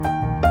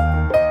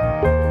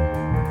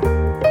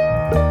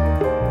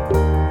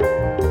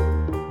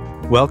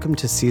Welcome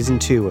to Season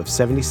 2 of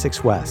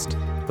 76 West,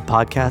 the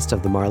podcast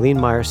of the Marlene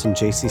Meyerson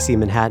JCC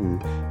Manhattan,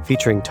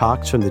 featuring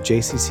talks from the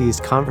JCC's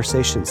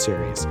Conversation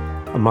Series,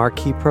 a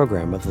marquee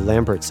program of the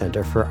Lambert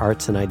Center for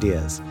Arts and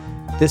Ideas.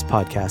 This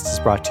podcast is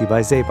brought to you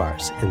by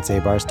Zabar's and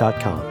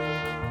Zabars.com.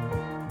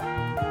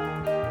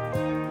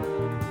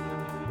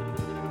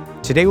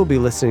 Today we'll be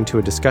listening to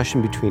a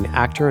discussion between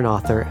actor and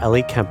author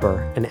Ellie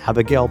Kemper and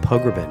Abigail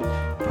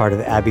Pogrebin, part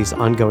of Abby's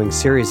ongoing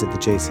series at the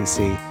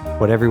JCC,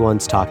 What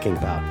Everyone's Talking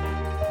About.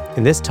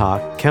 In this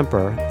talk,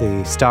 Kemper,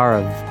 the star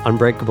of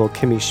Unbreakable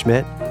Kimmy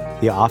Schmidt,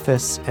 The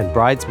Office, and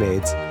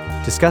Bridesmaids,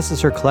 discusses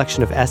her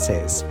collection of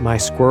essays, My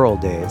Squirrel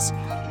Days,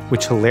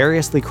 which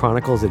hilariously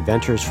chronicles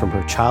adventures from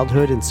her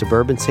childhood in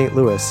suburban St.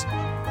 Louis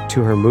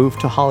to her move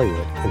to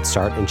Hollywood and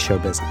start in show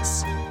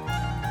business.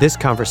 This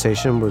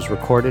conversation was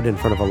recorded in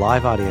front of a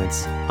live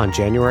audience on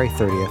January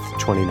 30th,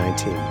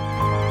 2019.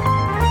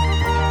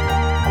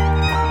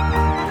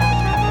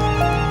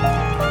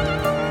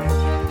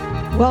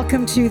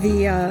 Welcome to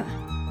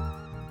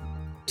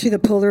the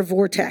Polar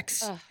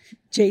Vortex,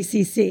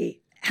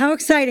 JCC. How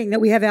exciting that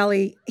we have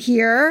Ellie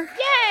here.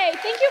 Yay!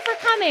 Thank you for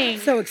coming.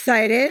 So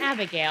excited.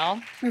 Abigail.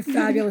 Her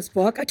fabulous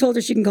book. I told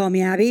her she can call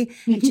me Abby,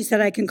 and she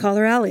said I can call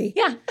her Ellie.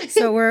 Yeah.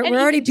 So we're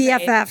already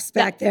BFFs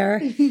back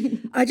there.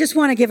 I just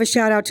want to give a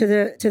shout out to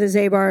the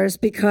Zabars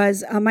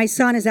because my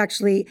son is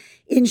actually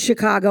in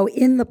Chicago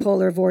in the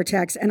Polar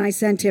Vortex, and I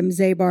sent him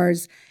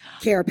Zabars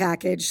care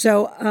package.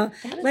 So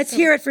let's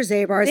hear it for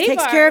Zabars. Zabar.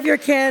 Takes care of your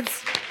kids.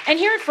 And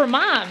hear it for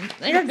Mom.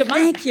 You're a good mom.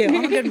 Thank you.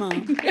 I'm a good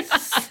mom.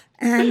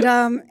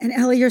 And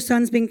Ellie, your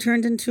son's being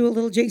turned into a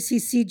little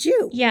JCC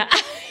Jew. Yeah.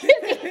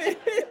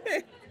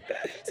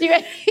 So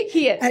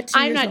he is.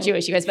 I'm not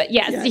Jewish, you guys, but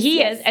yes,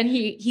 he is, and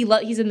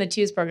he's in the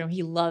Twos program.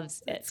 He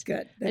loves it. That's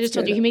good. I just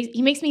told you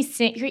he makes me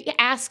sing. He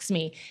asks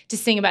me to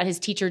sing about his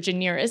teacher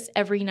Janeris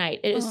every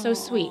night. It is so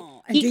sweet.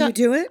 And do you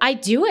do it? I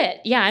do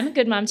it. Yeah, I'm a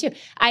good mom too.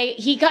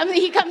 He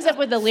comes up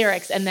with the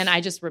lyrics, and then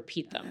I just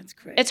repeat them. That's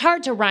great. It's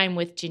hard to rhyme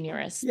with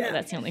Janeris. Yeah.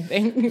 That's the only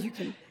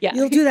thing. Yeah,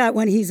 you'll do that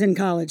when he's in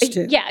college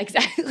too. Yeah,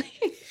 exactly.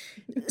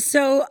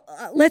 So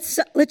let's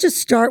just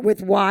start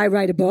with why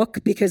write a book,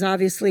 because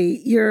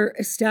obviously you're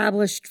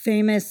established,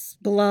 famous,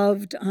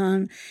 beloved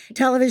on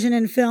television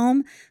and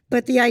film.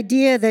 But the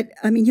idea that,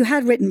 you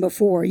had written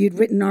before. You'd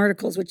written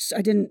articles, which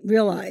I didn't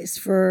realize,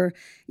 for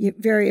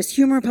various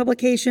humor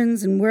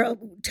publications. And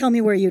tell me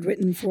where you'd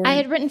written for. I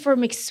had written for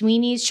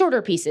McSweeney's,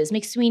 shorter pieces,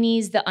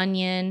 McSweeney's, The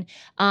Onion.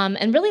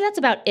 And really that's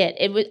about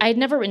it. I had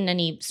never written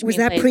any screenplays. Was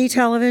that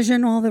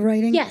pre-television, all the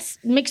writing? Yes.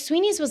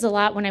 McSweeney's was a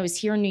lot when I was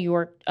here in New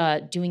York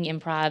doing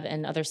improv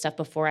and other stuff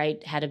before I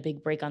had a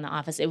big break on The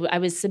Office. I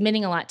was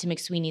submitting a lot to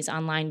McSweeney's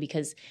online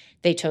because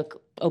they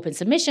took open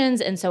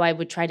submissions, and so I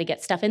would try to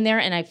get stuff in there,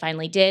 and I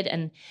finally did,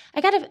 and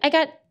I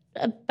got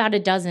about a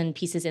dozen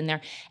pieces in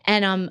there,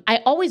 and I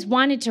always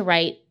wanted to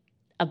write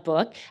a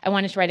book. I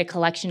wanted to write a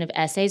collection of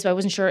essays, so I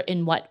wasn't sure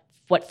in what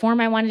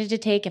form I wanted it to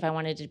take, if I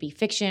wanted it to be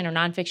fiction or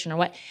nonfiction or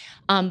what.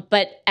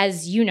 But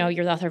as you know,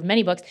 you're the author of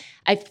many books.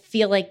 I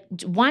feel like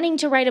wanting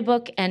to write a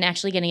book and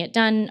actually getting it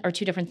done are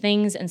two different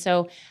things, and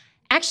so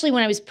actually,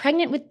 when I was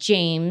pregnant with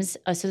James,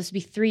 so this would be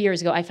 3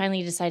 years ago, I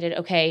finally decided,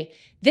 okay,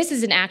 this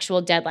is an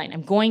actual deadline.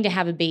 I'm going to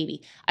have a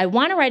baby. I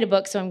want to write a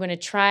book, so I'm going to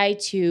try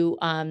to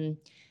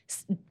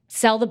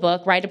sell the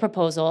book, write a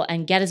proposal,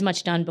 and get as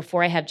much done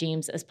before I have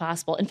James as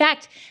possible. In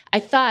fact, I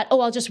thought,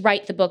 I'll just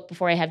write the book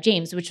before I have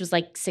James, which was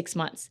like 6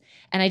 months.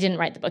 And I didn't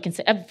write the book. And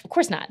said, of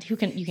course not. You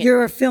can.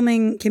 You're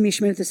filming Kimmy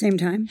Schmidt at the same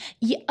time?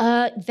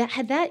 Yeah,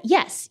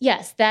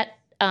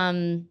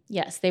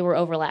 yes, they were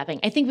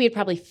overlapping. I think we had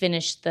probably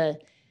finished the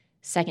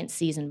second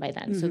season by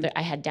then, so that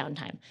I had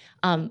downtime.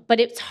 But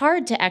it's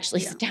hard to actually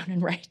sit down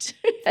and write,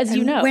 as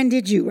you know. When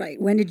did you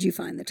write? When did you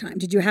find the time?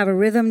 Did you have a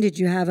rhythm? Did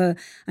you have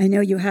I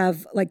know you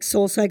have like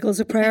Soul Cycle as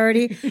a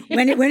priority.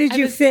 When did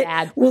you fit?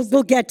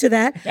 We'll get to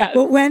that. Yeah.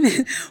 But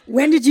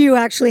when did you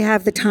actually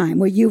have the time?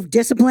 Were you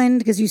disciplined?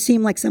 Because you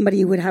seem like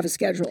somebody who would have a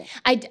schedule.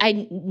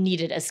 I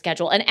needed a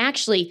schedule. And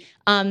actually,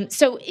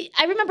 so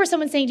I remember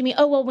someone saying to me,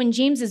 when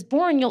James is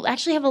born, you'll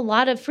actually have a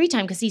lot of free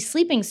time because he's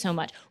sleeping so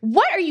much.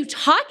 What are you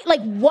talking?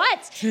 Like, what?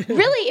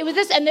 Really? It was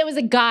this, and there was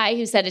a guy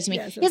who said it to me.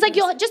 Yes, he's like,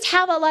 you'll just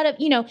have a lot of,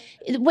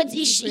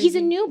 he's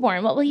a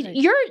newborn. Well,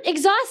 you're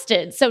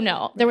exhausted. So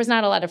no, there was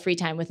not a lot of free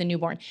time with a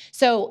newborn.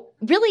 So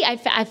really,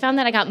 I found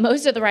that I got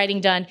most of the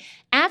writing done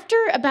after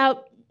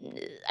about,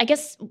 I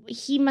guess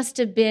he must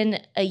have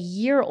been a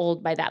year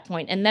old by that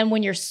point. And then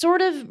when you're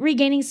sort of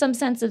regaining some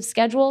sense of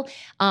schedule,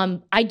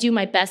 I do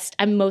my best.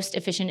 I'm most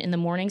efficient in the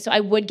morning. So I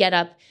would get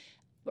up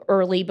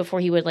early before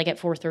he would, like at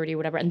 4:30 or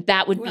whatever, and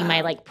that would be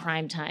my like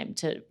prime time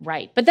to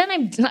write. But then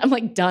I'm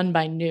like done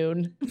by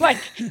noon, like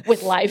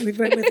with life. With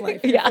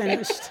life, yeah.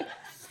 Finished.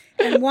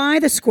 And why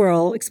the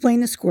squirrel?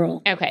 Explain the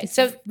squirrel. Okay,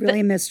 so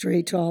really a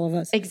mystery to all of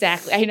us.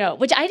 Exactly, I know.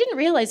 Which I didn't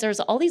realize there's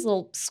all these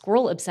little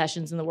squirrel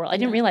obsessions in the world. I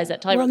didn't realize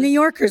that. Well, New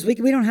Yorkers, we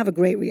don't have a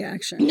great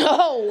reaction.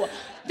 No,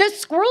 the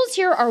squirrels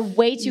here are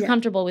way too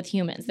comfortable with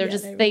humans. They're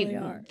just they really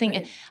are.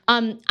 think.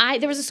 Right.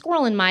 There was a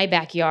squirrel in my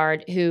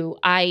backyard who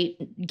I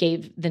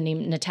gave the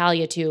name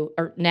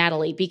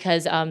Natalie,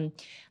 because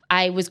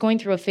I was going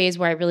through a phase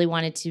where I really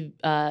wanted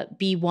to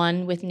be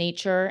one with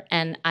nature,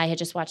 and I had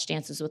just watched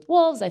Dances with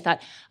Wolves. I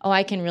thought,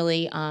 I can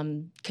really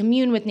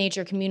commune with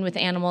nature, commune with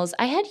animals.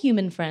 I had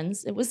human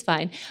friends. It was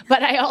fine.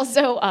 But I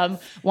also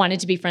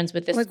wanted to be friends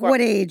with this squirrel. What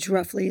age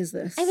roughly is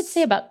this? I would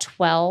say about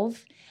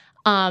 12.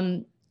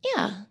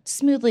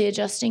 Smoothly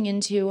adjusting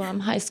into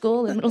high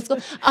school and middle school.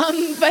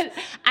 But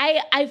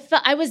I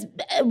felt I was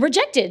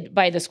rejected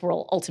by the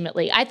squirrel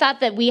ultimately. I thought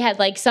that we had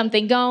like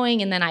something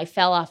going, and then I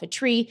fell off a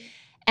tree.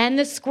 And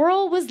the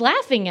squirrel was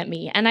laughing at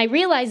me. And I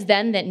realized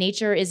then that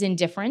nature is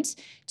indifferent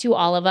to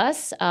all of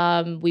us.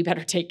 We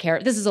better take care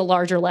of it. This is a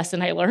larger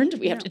lesson I learned.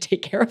 We have to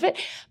take care of it.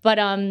 But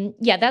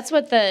that's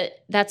what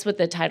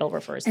the title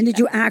refers to. And did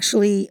you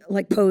actually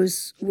like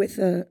pose with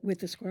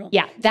the squirrel?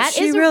 Yeah,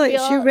 she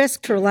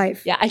risked her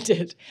life. Yeah, I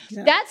did.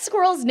 Yeah. That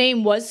squirrel's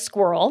name was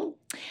Squirrel.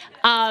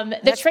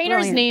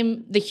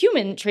 The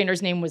human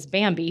trainer's name was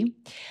Bambi.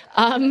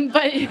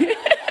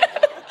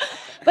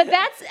 But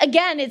that's,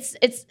 again,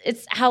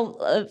 it's how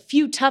a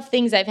few tough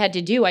things I've had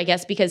to do, I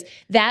guess, because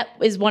that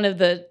is one of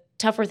the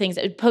tougher things,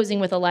 posing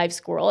with a live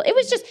squirrel. It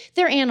was just,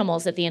 they're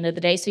animals at the end of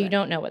the day, so you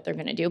don't know what they're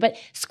going to do. But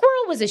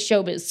Squirrel was a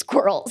showbiz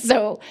squirrel,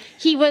 so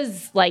he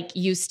was like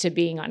used to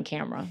being on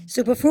camera.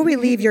 So before we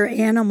leave your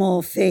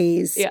animal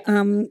phase,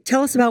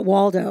 tell us about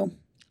Waldo.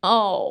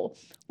 Oh,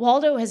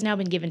 Waldo has now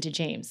been given to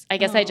James. I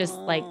guess I just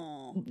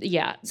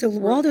So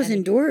Waldo's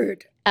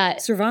endured.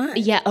 Survive.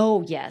 Yeah.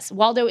 Oh, yes.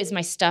 Waldo is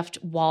my stuffed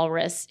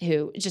walrus,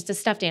 who just a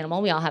stuffed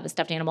animal. We all have a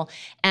stuffed animal.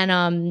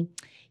 And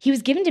he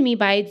was given to me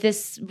by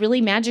this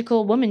really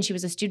magical woman. She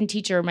was a student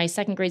teacher, my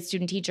second grade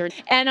student teacher.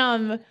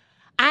 And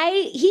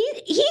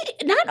he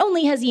not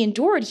only has he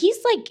endured, he's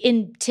like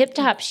in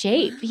tip-top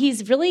shape.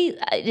 He's really,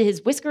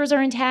 his whiskers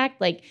are intact.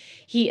 Like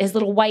his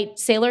little white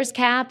sailor's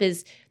cap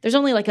there's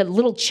only like a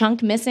little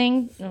chunk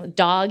missing.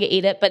 Dog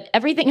ate it, but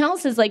everything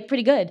else is like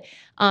pretty good.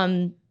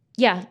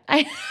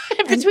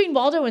 Between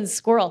Waldo and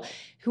Squirrel,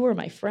 who are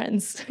my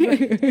friends.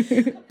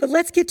 But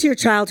let's get to your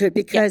childhood,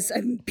 because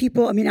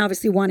people,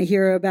 obviously want to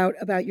hear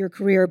about your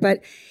career,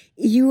 but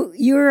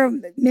you're a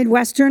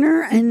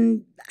Midwesterner,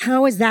 and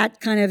how has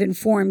that kind of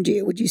informed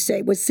you, would you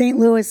say? Was St.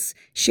 Louis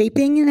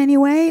shaping in any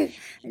way?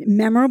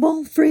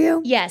 Memorable for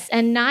you? Yes,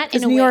 and not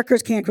in a way. New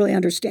Yorkers can't really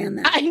understand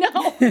that. I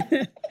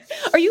know.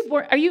 Are you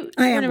born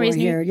and raised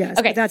here? Yes.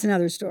 Okay, that's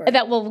another story.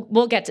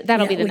 We'll get to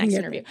that'll be the next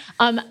interview.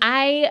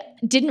 I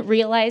didn't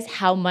realize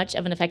how much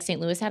of an effect St.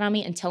 Louis had on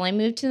me until I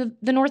moved to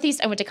the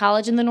Northeast. I went to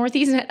college in the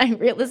Northeast, and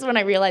this is when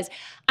I realized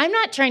I'm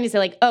not trying to say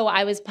like,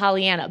 I was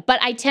Pollyanna,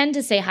 but I tend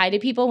to say hi to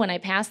people when I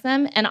pass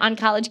them. And on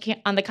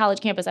the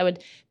college campus, I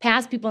would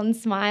pass people and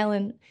smile,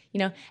 and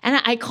and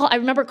I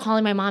remember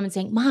calling my mom and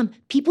saying, "Mom,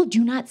 people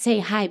do not say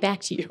hi back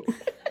to you."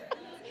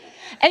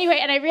 Anyway,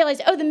 and I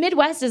realized, the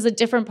Midwest is a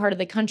different part of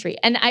the country.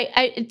 And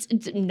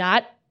it's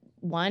not,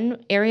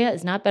 one area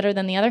is not better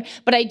than the other.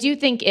 But I do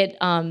think it,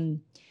 I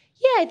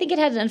think it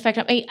had an effect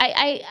on me.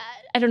 I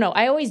don't know.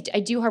 I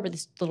do harbor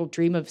this little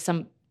dream of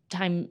some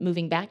time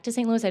moving back to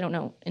St. Louis. I don't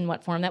know in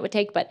what form that would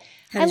take, but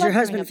how does your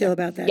husband feel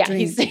about that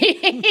dream?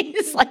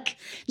 He's like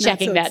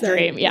checking that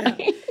dream. Yeah.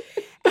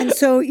 And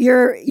so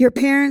your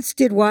parents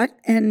did what?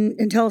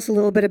 And tell us a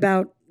little bit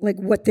about like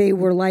what they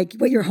were like,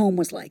 what your home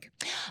was like.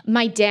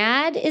 My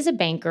dad is a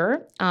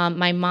banker.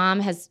 My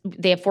mom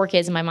they have 4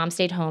 kids, and my mom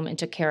stayed home and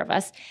took care of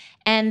us.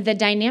 And the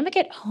dynamic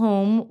at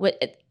home,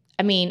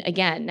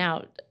 again,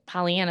 now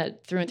Pollyanna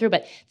through and through,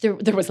 but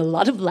there was a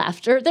lot of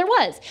laughter. There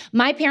was.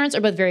 My parents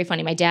are both very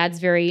funny. My dad's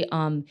very,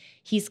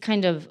 he's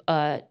kind of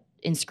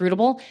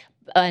inscrutable,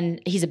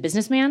 and he's a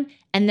businessman.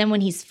 And then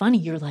when he's funny,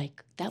 you're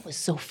like, that was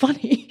so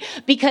funny,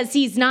 because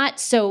he's not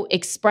so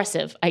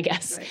expressive, I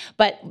guess. Right.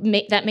 But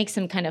that makes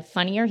him kind of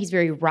funnier. He's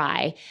very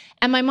wry.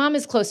 And my mom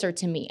is closer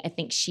to me. I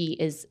think she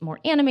is more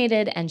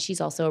animated, and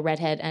she's also a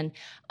redhead. And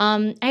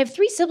I have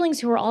 3 siblings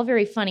who are all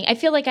very funny. I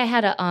feel like I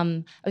had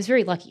I was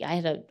very lucky. I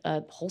had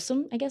a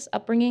wholesome, I guess,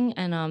 upbringing.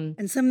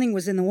 And something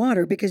was in the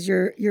water, because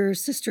your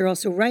sister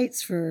also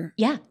writes for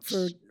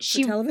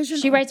television?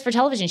 She writes for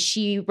television.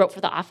 She wrote for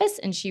The Office,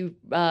 and she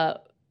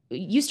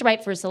used to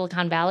write for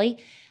Silicon Valley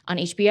on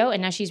HBO,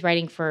 and now she's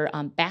writing for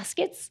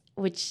Baskets,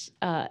 which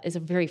is a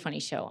very funny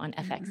show on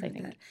FX, I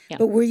think. Yeah.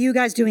 But were you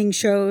guys doing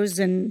shows?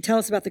 And tell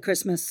us about the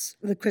Christmas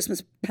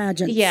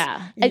pageants.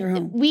 Yeah, in your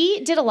home.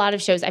 We did a lot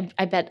of shows.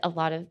 I bet a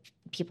lot of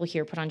people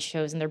here put on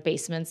shows in their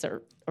basements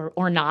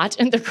or not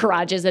in their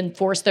garages and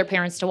force their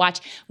parents to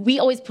watch. We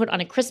always put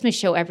on a Christmas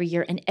show every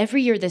year, and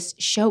every year this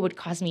show would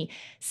cause me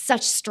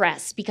such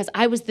stress, because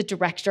I was the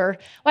director.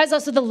 I was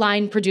also the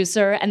line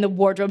producer and the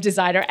wardrobe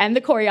designer and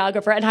the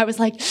choreographer, and I was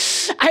like,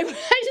 I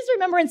just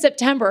remember in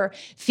September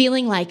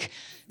feeling like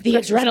the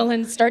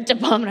adrenaline start to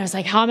pump, and I was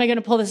like, how am I going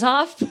to pull this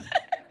off?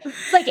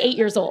 It's like 8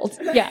 years old.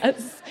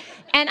 Yes.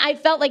 And I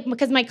felt like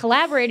because my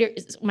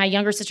collaborators, my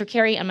younger sister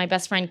Carrie and my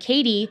best friend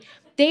Katie,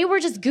 they were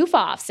just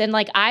goof-offs. And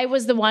like I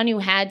was the one who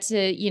had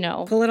to,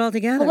 pull it all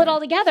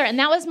together. And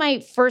that was my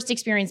first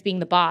experience being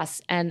the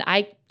boss. And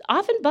I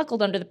often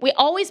buckled under we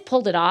always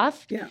pulled it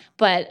off. Yeah.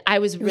 But I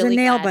was really It was a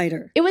nail glad.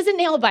 biter. It was a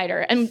nail biter.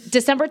 And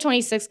December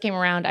 26th came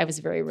around. I was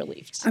very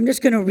relieved. I'm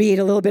just going to read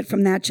a little bit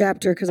from that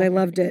chapter because I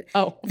loved it.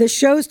 Oh. The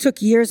shows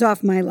took years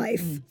off my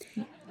life.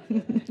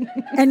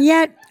 And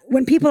yet,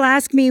 when people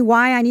ask me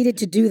why I needed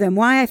to do them,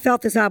 why I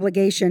felt this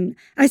obligation,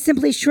 I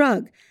simply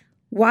shrug.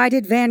 Why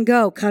did Van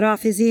Gogh cut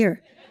off his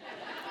ear?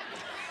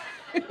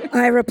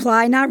 I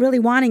reply, not really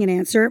wanting an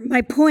answer.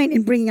 My point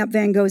in bringing up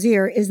Van Gogh's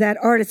ear is that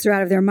artists are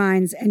out of their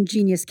minds and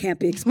genius can't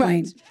be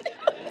explained.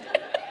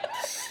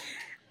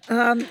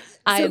 Right.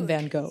 I am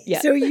Van Gogh.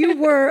 Yeah. So you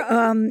were...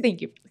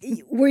 Thank you.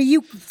 Were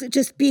you,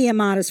 just be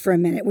immodest for a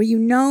minute, were you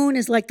known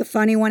as like the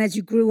funny one as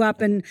you grew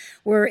up and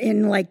were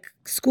in like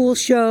school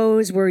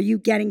shows? Were you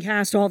getting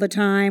cast all the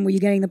time? Were you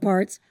getting the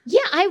parts?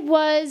 Yeah, I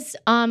was.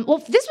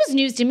 Well, this was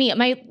news to me.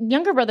 My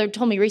younger brother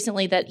told me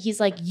recently that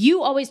he's like,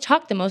 you always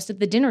talk the most at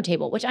the dinner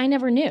table, which I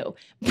never knew.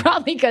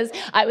 Probably because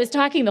I was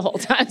talking the whole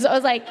time. So I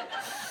was like,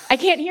 I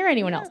can't hear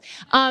anyone else.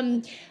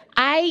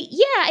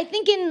 I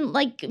think in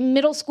like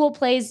middle school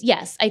plays,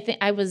 yes, I think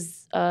I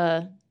was,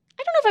 I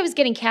don't know if I was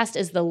getting cast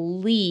as the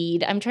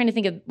lead. I'm trying to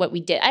think of what we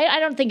did.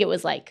 I don't think it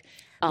was like.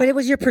 But it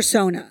was your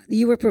persona.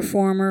 You were a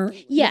performer.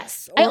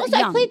 Yes.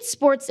 I played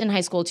sports in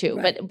high school too,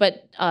 right.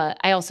 but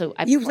I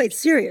played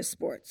serious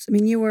sports. I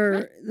mean, you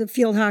were the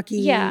field hockey.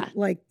 Yeah.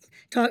 Like,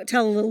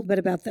 tell a little bit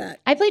about that.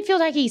 I played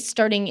field hockey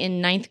starting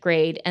in 9th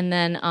grade, and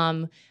then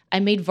I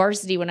made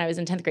varsity when I was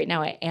in 10th grade.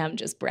 Now I am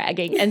just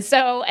bragging. And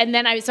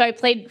then I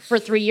played for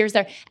 3 years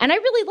there, and I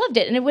really loved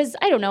it. And it was,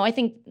 I don't know, I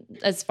think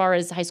as far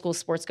as high school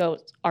sports go,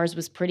 ours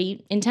was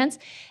pretty intense.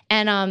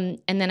 And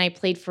then I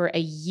played for a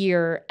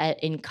year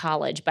in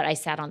college, but I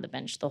sat on the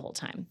bench the whole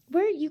time,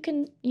 where you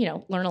can,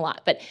 learn a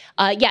lot. But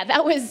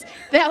that was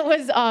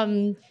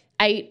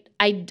I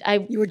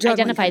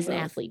identify as an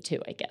athlete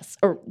too, I guess,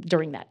 or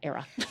during that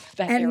era,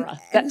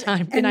 that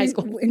time in high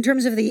school. In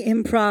terms of the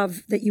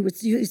improv that you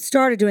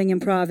started doing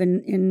improv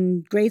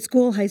in grade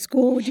school, high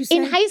school, would you say?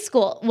 In high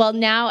school. Well,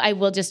 now I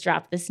will just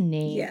drop this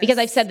name because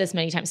I've said this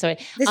many times. So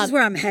this is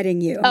where I'm heading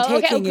you.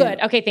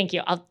 Good. Okay, thank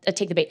you. I'll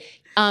take the bait.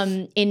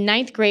 In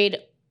 9th grade,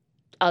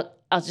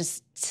 I'll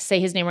just say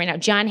his name right now.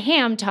 John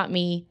Hamm taught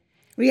me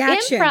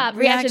Reaction.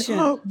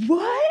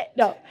 What?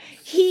 No.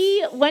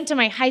 He went to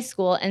my high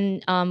school,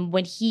 and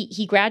when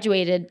he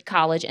graduated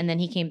college, and then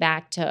he came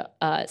back to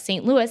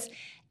St. Louis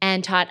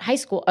and taught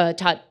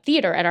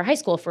theater at our high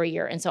school for a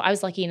year. And so I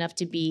was lucky enough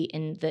to be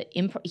in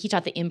he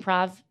taught the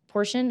improv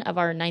portion of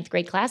our 9th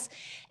grade class.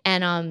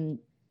 And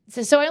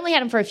so I only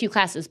had him for a few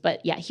classes,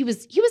 but yeah, he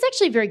was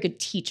actually a very good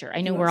teacher.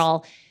 I know we're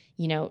all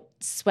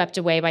swept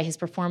away by his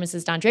performance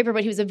as Don Draper,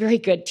 but he was a very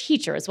good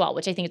teacher as well,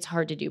 which I think it's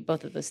hard to do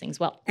both of those things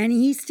well. And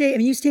you stayed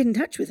in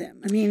touch with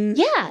him. I mean,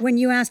 when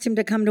you asked him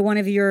to come to one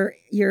of your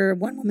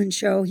one-woman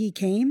show, he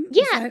came?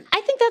 Yeah,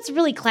 I think that's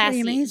really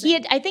classy.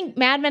 Amazing. I think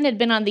Mad Men had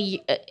been on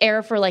the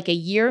air for like a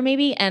year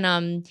maybe,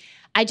 and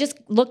I just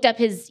looked up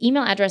his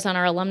email address on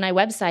our alumni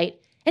website,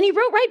 and he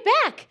wrote right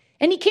back.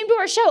 And he came to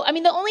our show. I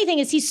mean, the only thing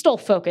is he stole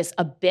focus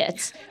a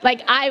bit.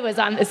 Like, I was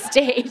on the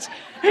stage.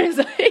 I was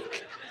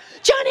like,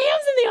 John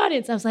Hamm's in the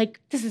audience. I was like,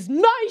 this is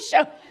my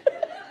show.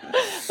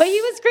 But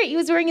he was great. He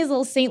was wearing his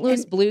little St.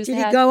 Louis Blues hat.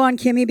 Did he go on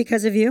Kimmy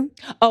because of you?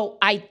 Oh,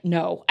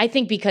 no. I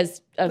think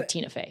because of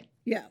Tina Fey.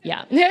 Yeah.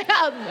 Yeah.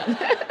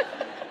 I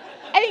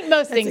think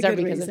most things are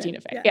because of Tina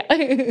Fey.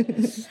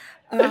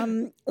 Yeah.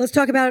 Let's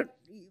talk about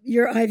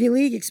your Ivy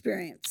League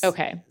experience.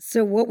 Okay.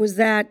 So what was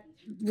that?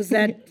 Was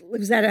that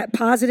a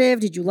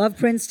positive? Did you love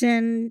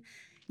Princeton?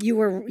 You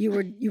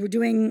were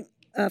doing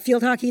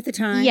field hockey at the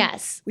time.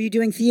 Yes. Were you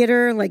doing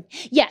theater?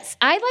 Yes,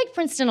 I like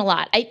Princeton a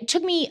lot. It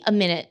took me a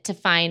minute to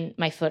find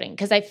my footing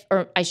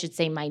or I should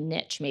say my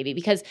niche maybe,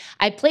 because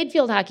I played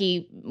field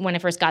hockey when I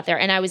first got there,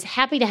 and I was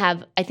happy to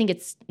have. I think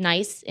it's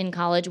nice in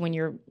college when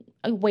you're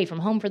away from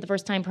home for the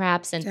first time,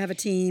 perhaps, and to have a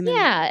team.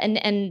 Yeah,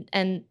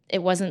 and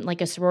it wasn't like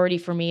a sorority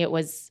for me.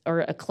 Or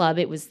a club.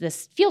 It was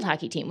this field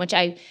hockey team, which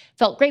I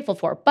felt grateful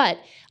for. But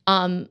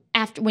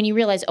after when you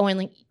realize, I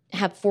only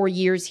have 4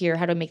 years here,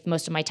 how do I make the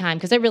most of my time?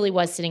 Because I really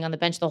was sitting on the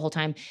bench the whole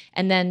time.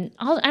 And then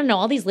I don't know,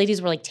 all these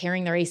ladies were like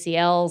tearing their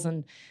ACLs,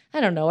 and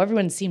I don't know,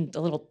 everyone seemed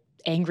a little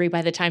angry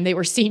by the time they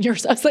were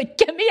seniors. I was like,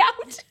 get me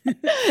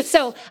out.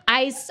 So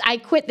I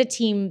quit the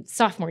team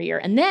sophomore year,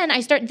 and then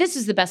this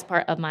is the best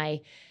part of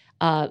my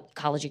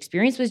college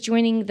experience, was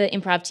joining the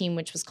improv team,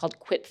 which was called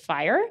Quip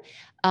Fire.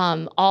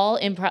 All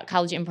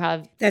college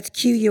improv. That's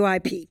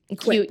QUIP.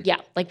 Quip. Yeah,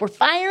 like we're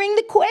firing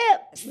the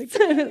quips.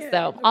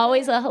 So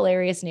always a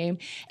hilarious name.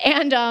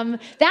 And that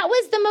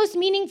was the most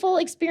meaningful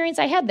experience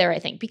I had there, I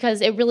think,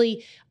 because it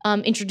really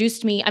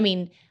introduced me. I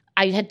mean,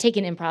 I had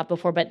taken improv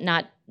before, but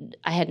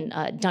I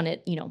hadn't done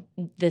it,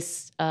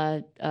 this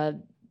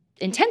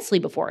intensely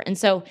before. And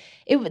so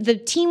the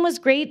team was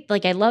great.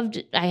 Like I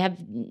have,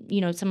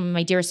 some of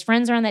my dearest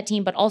friends are on that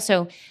team, but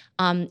also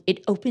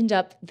it opened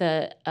up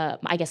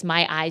I guess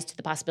my eyes to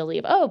the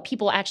possibility of,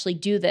 people actually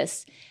do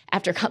this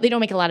after, they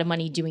don't make a lot of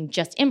money doing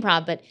just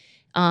improv, but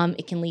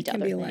it can lead to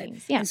other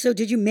things. Yeah. And so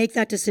did you make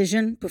that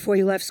decision before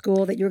you left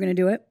school that you were going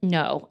to do it?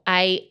 No,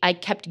 I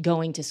kept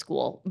going to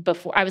school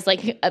before. I was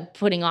like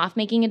putting off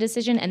making a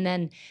decision. And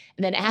then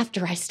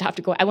after I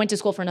stopped going, I went to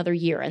school for another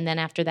year. And then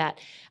after that,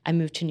 I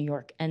moved to New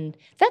York. And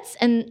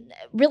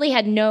really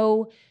had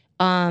no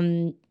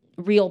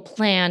real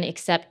plan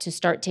except to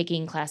start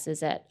taking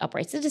classes at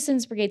Upright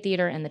Citizens Brigade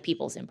Theater and the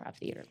People's Improv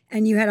Theater.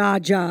 And you had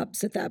odd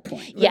jobs at that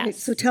point, right?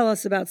 Yes. So tell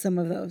us about some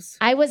of those.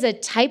 I was a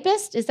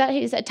typist. Is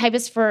that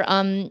typist for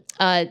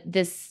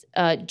this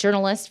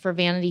journalist for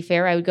Vanity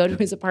Fair? I would go to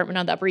his apartment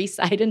on the Upper East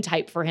Side and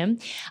type for him,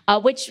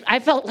 which I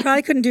felt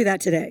probably couldn't do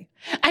that today.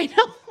 I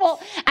know. Well,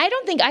 I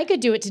don't think I could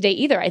do it today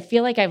either. I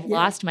feel like I've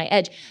lost my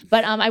edge.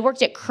 But I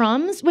worked at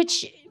Crumbs,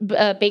 which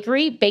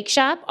bakery, bake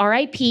shop,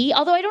 RIP.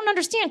 Although I don't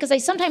understand because I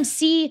sometimes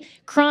see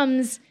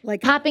Crumbs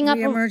popping up.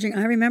 Emerging.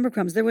 I remember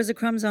Crumbs. There was a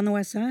Crumbs on the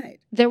West Side.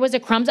 There was a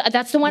Crumbs.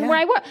 That's the one where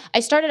I worked. I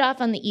started off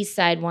on the East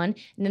Side one,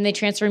 and then they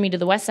transferred me to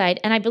the West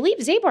Side. And I believe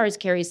Zabar's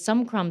carries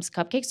some Crumbs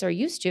cupcakes, or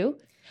used to.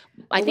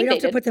 I think we don't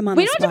have to put them on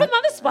the spot. We don't have to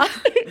put them on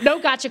the spot. No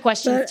gotcha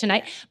questions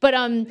tonight. But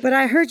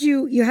I heard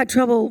you had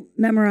trouble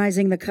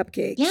memorizing the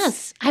cupcakes.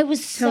 Yes, I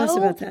was Tell us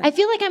about that. I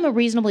feel like I'm a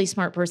reasonably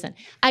smart person.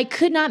 I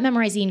could not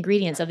memorize the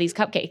ingredients of these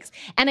cupcakes.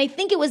 And I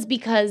think it was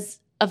because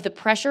of the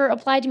pressure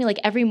applied to me. Like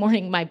every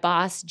morning, my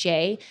boss,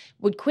 Jay,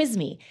 would quiz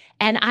me.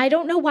 And I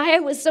don't know why I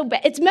was so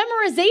bad. It's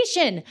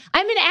memorization.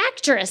 I'm an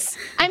actress.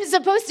 I'm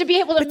supposed to be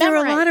able to memorize. There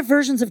were a lot of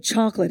versions of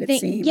chocolate, it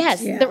seems.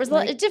 Yes, there was a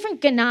lot of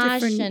different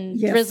ganache and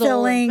drizzle.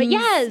 Fillings, but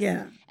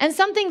yes. And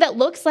something that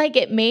looks like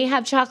it may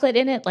have chocolate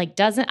in it, like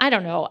doesn't. I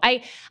don't know.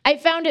 I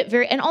found it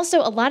very, and also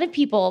a lot of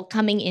people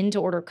coming in to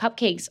order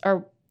cupcakes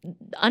are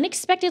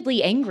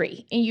unexpectedly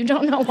angry, and you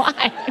don't know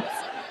why.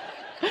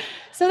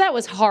 So that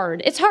was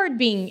hard. It's hard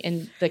being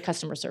in the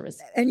customer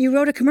service. And you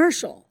wrote a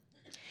commercial.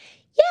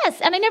 Yes,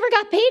 and I never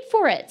got paid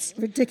for it.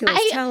 Ridiculous.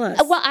 Tell us.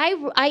 Well,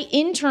 I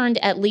interned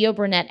at Leo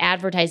Burnett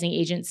Advertising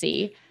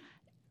Agency.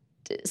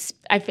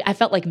 I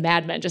felt like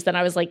Mad Men just then.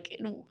 I was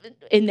like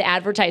in the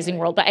advertising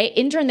world, but I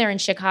interned there in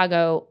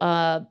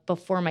Chicago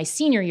before my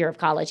senior year of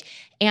college,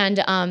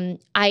 and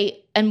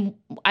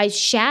I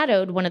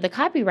shadowed one of the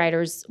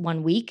copywriters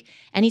one week,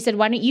 and he said,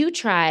 "Why don't you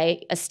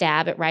try a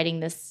stab at writing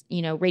this,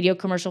 radio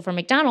commercial for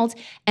McDonald's?"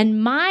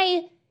 And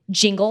my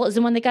jingle is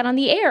the one that got on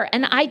the air,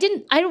 and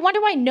I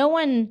wonder why no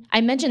one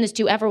I mentioned this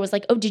to ever was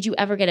like, "Oh, did you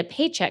ever get a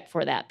paycheck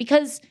for that?"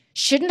 Because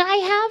shouldn't I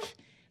have?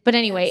 But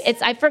anyway,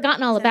 I've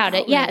forgotten all about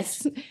it.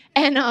 Yes.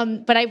 And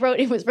but I wrote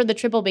it was for the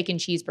triple bacon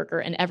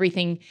cheeseburger, and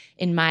everything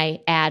in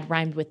my ad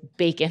rhymed with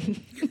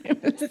bacon.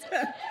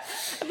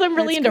 I'm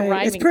really into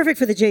rhyming. It's perfect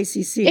for the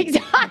JCC.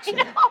 Exactly.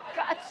 Oh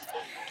gosh.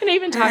 Can I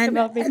even talk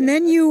about bacon? And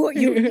then you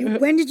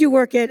when did you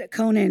work at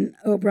Conan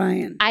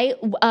O'Brien? I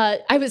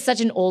was such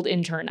an old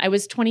intern. I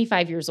was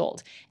 25 years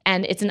old,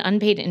 and it's an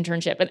unpaid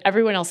internship, and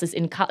everyone else is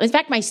in college. In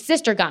fact, my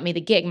sister got me the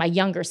gig, my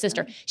younger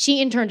sister.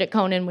 She interned at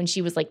Conan when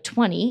she was like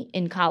 20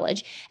 in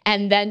college,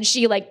 and then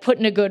she put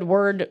in a good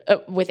word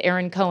with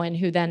Aaron Cohen,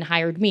 who then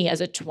hired me as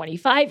a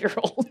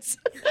 25-year-old.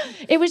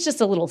 It was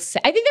just a little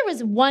sad. I think there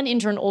was one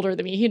intern older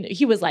than me.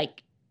 He was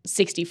like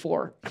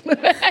 64.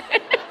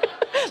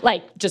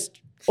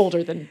 Just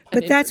older than.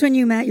 But that's when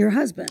you met your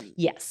husband.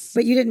 Yes.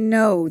 But you didn't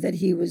know that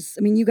he was,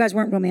 you guys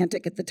weren't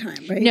romantic at the time,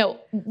 right? No,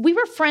 we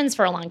were friends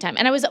for a long time.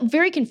 And I was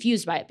very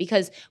confused by it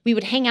because we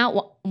would hang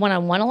out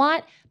one-on-one a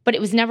lot, but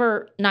it was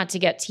never, not to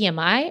get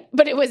TMI,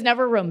 but it was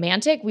never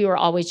romantic. We were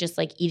always just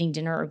eating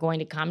dinner or going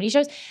to comedy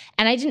shows.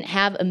 And I didn't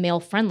have a male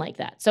friend like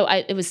that. So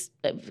it was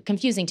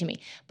confusing to me.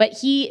 But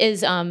he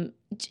is, to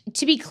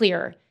be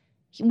clear,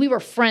 we were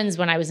friends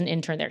when I was an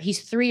intern there.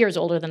 He's 3 years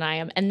older than I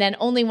am. And then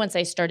only once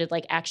I started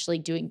actually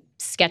doing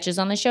sketches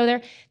on the show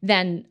there,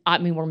 then,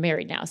 we're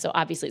married now. So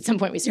obviously at some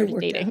point we started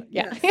dating. Out.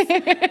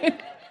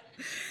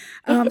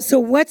 Yeah. So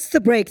what's the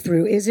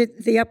breakthrough? Is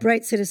it the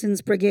Upright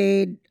Citizens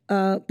Brigade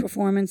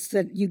performance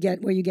that you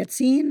get where you get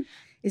seen?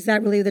 Is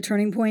that really the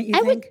turning point, you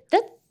think?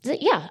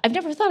 Yeah, I've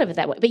never thought of it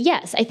that way. But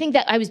yes, I think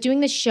that I was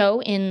doing this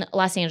show in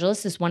Los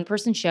Angeles, this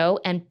one-person show,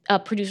 and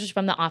producers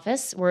from The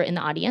Office were in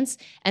the audience.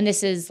 And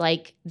this is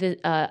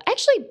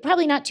actually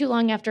probably not too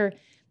long after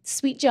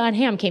Sweet John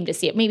Hamm came to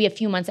see it, maybe a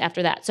few months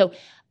after that. So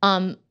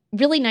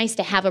really nice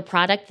to have a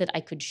product that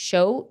I could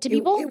show to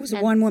people. It was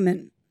one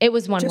woman. It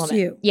was one woman. Just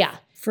you. Yeah.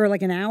 For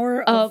an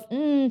hour?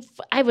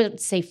 I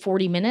would say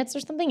 40 minutes or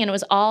something. And it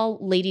was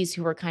all ladies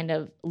who were kind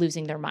of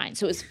losing their minds.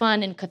 So it was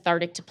fun and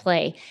cathartic to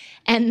play.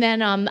 And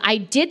then I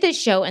did this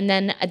show, and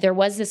then there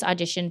was this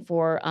audition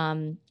for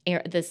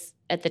this.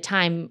 At the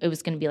time, it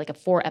was going to be a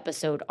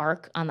 4-episode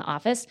arc on The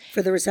Office.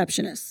 For the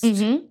receptionist.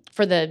 Mm-hmm.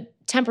 For the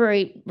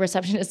temporary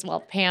receptionist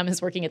while Pam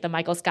is working at the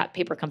Michael Scott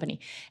Paper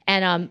Company.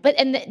 And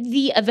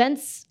the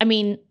events,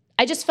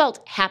 I just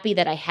felt happy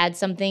that I had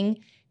something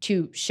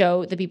to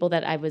show the people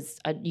that I was,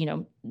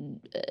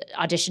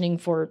 auditioning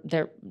for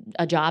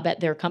a job at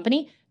their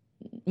company,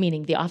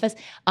 meaning The Office.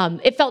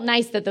 It felt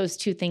nice that those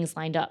two things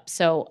lined up.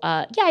 So,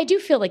 I do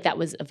feel like that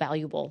was a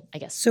valuable, I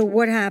guess. So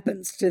what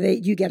happens?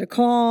 You get a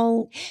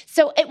call?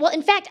 So,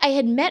 in fact, I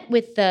had met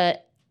with the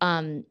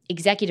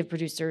executive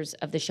producers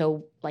of the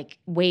show like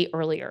way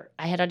earlier.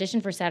 I had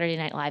auditioned for Saturday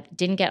Night Live,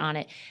 didn't get on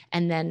it,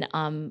 and then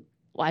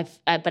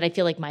but I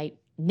feel like my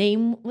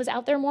name was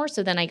out there more.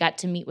 So then I got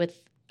to meet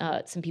with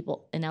some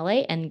people in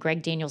LA, and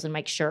Greg Daniels and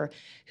Mike Schur,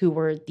 who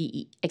were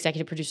the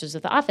executive producers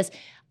of The Office,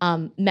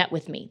 met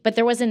with me. But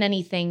there wasn't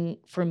anything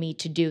for me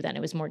to do then.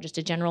 It was more just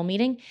a general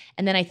meeting.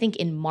 And then I think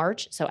in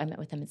March, so I met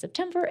with them in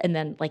September, and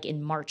then like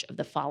in March of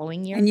the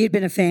following year. And you'd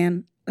been a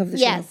fan of the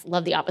show? Yes,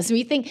 love The Office.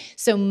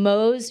 So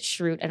Mose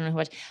Schrute, I don't know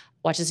who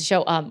watches the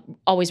show,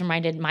 always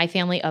reminded my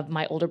family of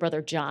my older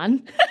brother,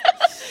 John.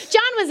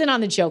 John was in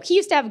on the joke. He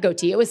used to have a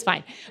goatee. It was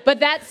fine.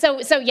 But so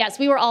yes,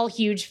 we were all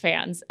huge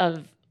fans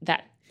of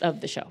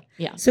the show.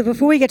 Yeah. So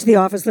before we get to The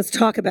Office, let's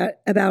talk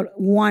about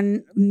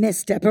one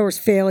misstep or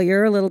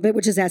failure a little bit,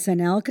 which is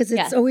SNL, because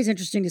it's always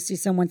interesting to see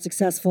someone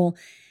successful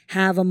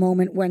have a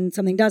moment when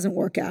something doesn't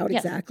work out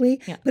exactly.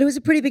 Yeah. But it was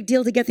a pretty big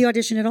deal to get the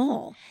audition at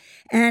all.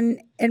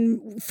 And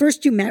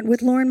first you met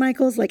with Lorne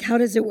Michaels. Like, how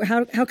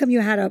come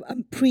you had a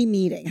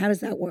pre-meeting? How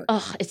does that work?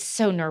 Oh, it's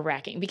so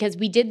nerve-wracking because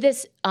we did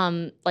this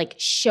like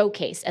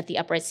showcase at the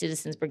Upright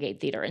Citizens Brigade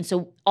Theater. And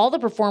so all the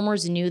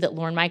performers knew that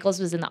Lorne Michaels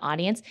was in the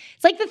audience.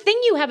 It's like the thing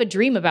you have a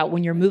dream about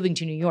when you're moving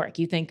to New York.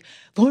 You think,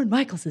 Lorne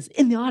Michaels is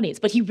in the audience,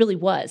 but he really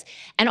was.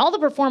 And all the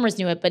performers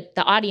knew it, but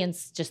the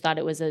audience just thought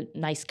it was a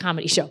nice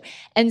comedy show.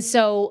 And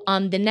so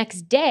the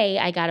next day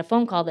I got a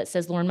phone call that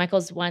says Lorne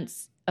Michaels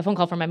wants a phone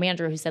call from my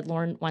manager who said,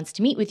 Lorne wants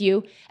to meet with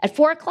you at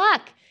 4:00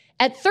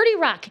 at 30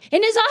 Rock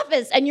in his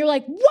office. And you're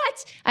like,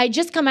 what? I had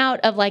just come out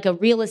of like a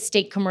real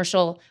estate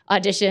commercial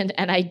audition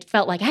and I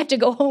felt like I have to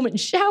go home and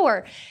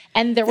shower.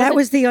 And that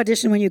was the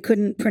audition when you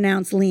couldn't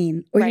pronounce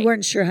lean, or you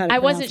weren't sure how to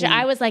pronounce it. I wasn't sure.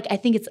 I was like, I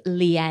think it's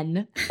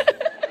Leanne.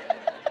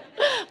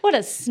 What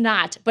a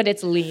snot, but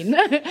it's lean.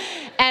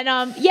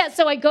 And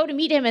so I go to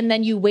meet him and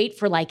then you wait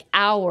for like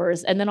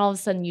hours and then all of a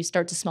sudden you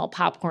start to smell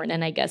popcorn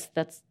and I guess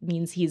that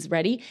means he's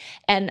ready.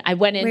 And I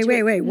went into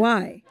Wait,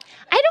 why?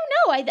 I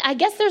don't know. I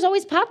guess there's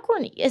always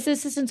popcorn.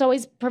 Assistants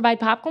always provide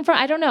popcorn for,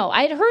 I don't know.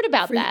 I had heard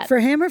about that. For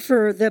him or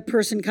for the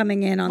person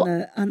coming in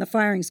on the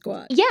firing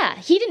squad? Yeah,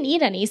 he didn't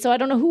eat any, so I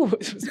don't know who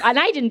it was. And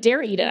I didn't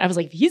dare eat it. I was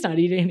like, if he's not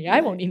eating any,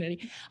 I won't eat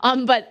any.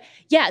 But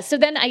yeah, so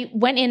then I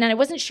went in and I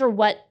wasn't sure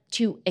what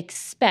to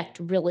expect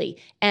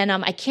really. And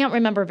I can't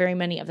remember very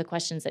many of the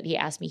questions that he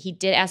asked me. He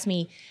did ask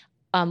me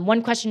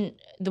one question,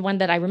 the one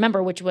that I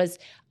remember, which was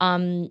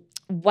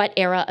what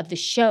era of the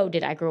show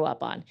did I grow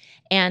up on?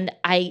 And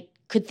I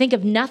could think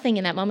of nothing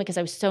in that moment because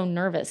I was so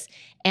nervous.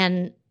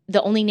 And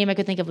the only name I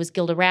could think of was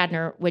Gilda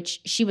Radner,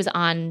 which she was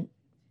on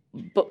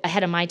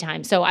ahead of my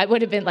time. So I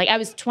would have been like, I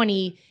was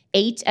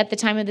 28 at the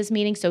time of this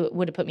meeting, so it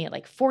would have put me at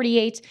like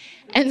 48.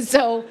 And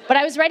so, but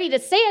I was ready to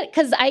say it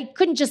because I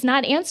couldn't just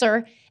not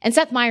answer. And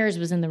Seth Meyers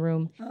was in the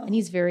room, and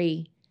he's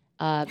very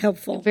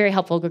helpful, very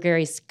helpful,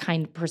 gregarious,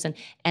 kind person.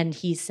 And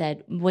he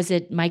said, "Was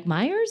it Mike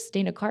Myers,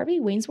 Dana Carvey,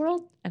 Wayne's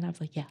World?" And I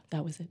was like, "Yeah,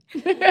 that was it."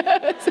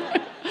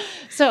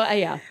 So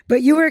yeah.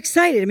 But you were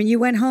excited. I mean, you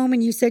went home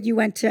and you said you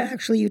went to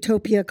actually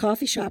Utopia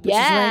Coffee Shop, which is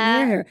right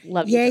near here.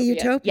 Love Yay,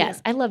 Utopia.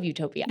 Yes, I love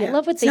Utopia. Yeah. I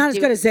love what it's they do. not as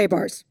good as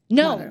Zabar's.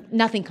 No,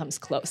 nothing comes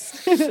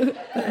close. But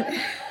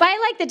I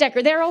like the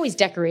decor. They're always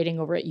decorating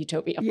over at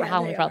Utopia for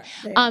Howlin' Frog.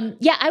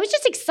 I was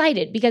just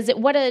excited because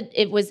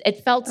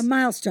it felt a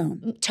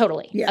milestone.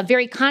 Totally. Yeah. A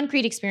very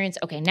concrete experience.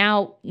 Okay,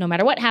 now no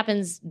matter what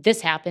happens, this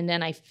happened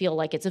and I feel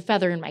like it's a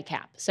feather in my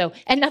cap. So,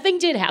 and nothing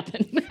did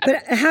happen.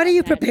 But how do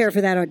you prepare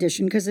for that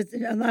audition? Because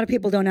a lot of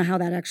people don't know how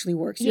that actually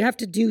works. You have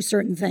to do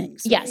certain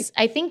things. Right? Yes.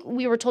 I think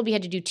we were told we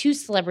had to do 2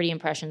 celebrity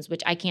impressions,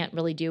 which I can't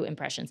really do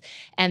impressions.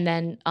 And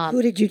then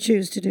who did you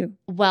choose to do?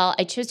 Well,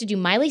 I chose to do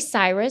Miley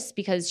Cyrus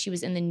because she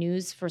was in the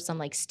news for some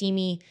like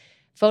steamy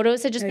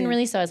photos had just been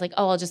released. So I was like,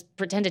 I'll just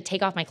pretend to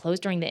take off my clothes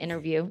during the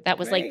interview. That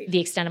was like the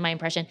extent of my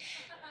impression.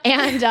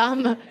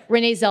 And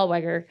Renee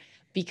Zellweger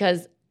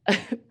because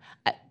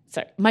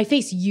sorry, my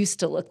face used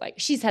to look like,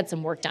 she's had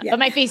some work done, but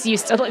my face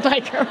used to look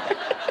like her.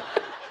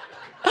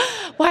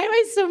 Why am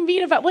I so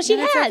mean about, well, she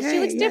has. Okay. She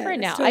looks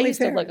different now. Totally I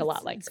used to look a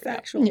lot like her.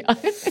 Factual. Yeah.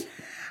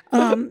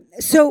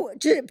 So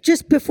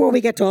just before we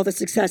get to all the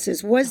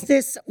successes, was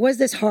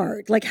this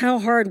hard? Like, how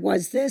hard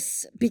was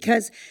this?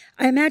 Because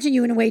I imagine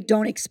you in a way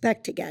don't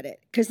expect to get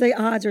it because the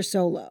odds are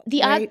so low.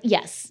 The odds,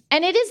 yes.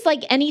 And it is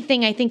like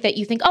anything I think that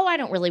you think, oh, I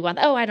don't really want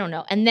that. Oh, I don't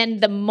know. And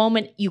then the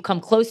moment you come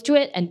close to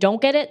it and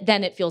don't get it,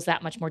 then it feels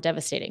that much more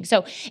devastating.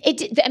 So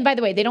and by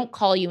the way, they don't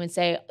call you and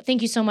say,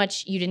 thank you so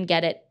much, you didn't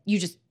get it. You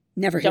just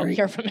never don't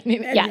hear from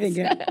anything.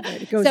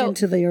 It goes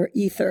into the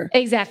ether.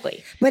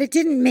 Exactly. But it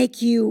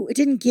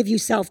didn't give you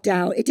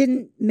self-doubt. It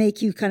didn't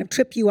make you kind of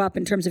trip you up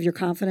in terms of your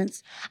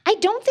confidence. I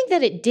don't think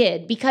that it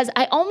did because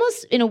I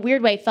almost, in a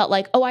weird way, felt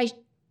like, oh,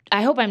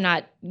 I hope I'm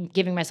not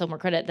giving myself more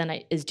credit than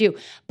is due,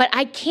 but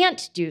I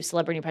can't do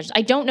celebrity impressions.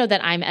 I don't know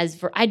that I'm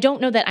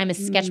a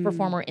sketch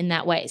performer in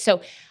that way.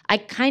 So I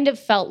kind of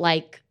felt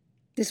like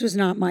this was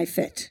not my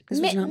fit. This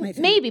was not my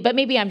thing.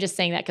 Maybe I'm just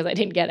saying that because I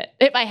didn't get it.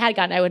 If I had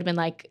gotten it, I would have been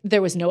like,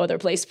 there was no other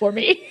place for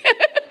me.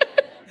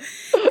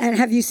 And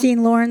have you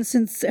seen Lorne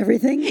since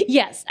everything?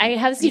 Yes, I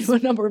have seen him a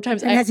number of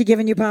times. And has he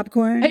given you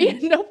popcorn?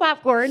 No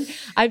popcorn.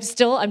 I'm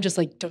just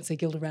like, don't say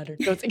Gilda Radner.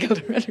 Don't say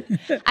Gilda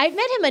Radner. I've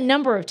met him a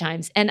number of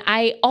times, and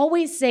I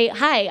always say,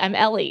 hi, I'm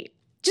Ellie.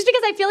 Just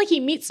because I feel like he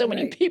meets so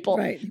many people.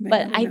 Right.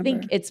 But I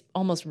think it's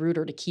almost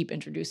ruder to keep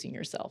introducing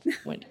yourself.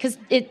 Because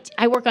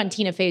I work on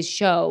Tina Fey's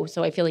show,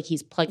 so I feel like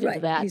he's plugged into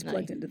that. He's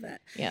plugged into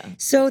that. Yeah.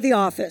 So The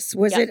Office,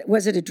 was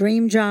it a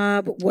dream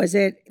job? Was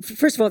it,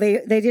 first of all,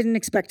 they didn't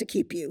expect to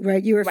keep you,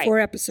 right? You were 4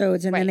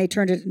 episodes and then they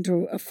turned it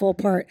into a full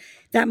part.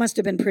 That must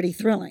have been pretty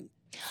thrilling.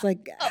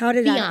 Like, how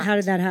did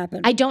that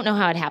happen? I don't know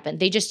how it happened.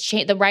 They just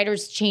the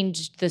writers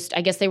changed this.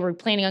 I guess they were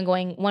planning on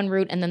going one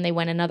route and then they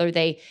went another.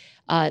 They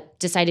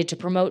decided to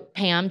promote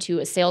Pam to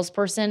a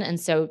salesperson, and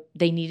so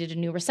they needed a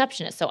new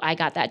receptionist. So I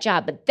got that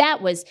job. But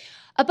that was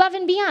above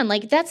and beyond.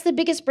 Like, that's the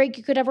biggest break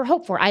you could ever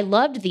hope for. I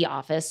loved The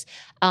Office.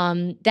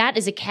 That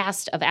is a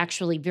cast of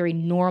actually very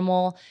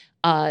normal,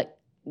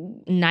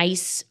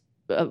 nice,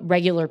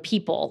 regular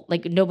people.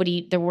 Like,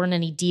 there weren't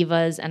any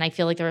divas, and I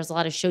feel like there was a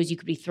lot of shows you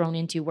could be thrown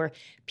into where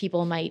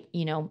people might,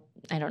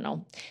 I don't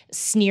know,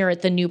 sneer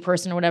at the new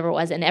person or whatever it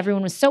was. And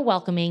everyone was so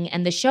welcoming.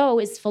 And the show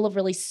is full of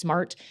really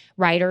smart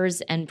writers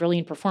and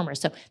brilliant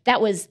performers. So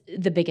that was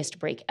the biggest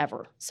break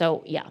ever.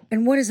 So, yeah.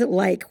 And what is it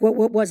like? What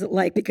was it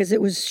like? Because it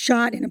was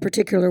shot in a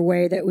particular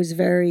way that was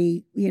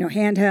very,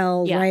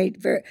 handheld, right?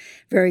 Very,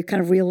 very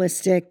kind of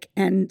realistic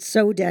and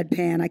so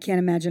deadpan. I can't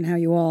imagine how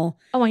you all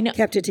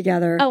kept it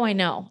together. Oh, I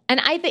know. And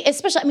I think,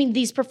 especially,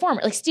 these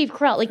performers, like Steve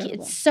Carell, like,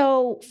 it's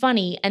so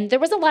funny. And there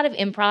was a lot of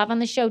improv on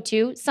the show,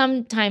 too.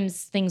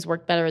 Sometimes things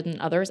worked better than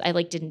others. I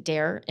didn't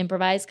dare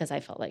improvise because I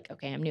felt like,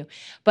 okay, I'm new.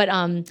 But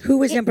who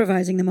was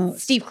improvising the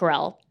most? Steve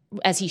Carell,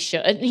 as he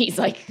should. He's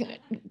like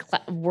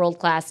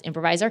world-class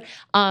improviser.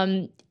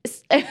 Some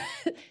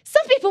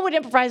people would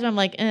improvise, but I'm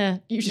like,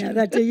 you should.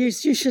 Yeah, you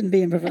shouldn't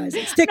be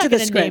improvising. Stick to the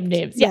script. Name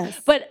names. Yes.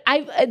 Yeah. But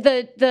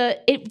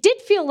it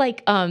did feel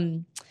like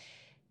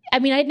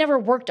I'd never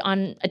worked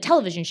on a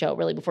television show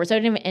really before, so I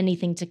didn't have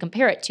anything to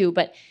compare it to.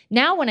 But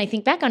now when I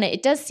think back on it,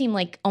 it does seem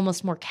like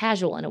almost more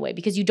casual in a way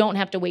because you don't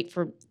have to wait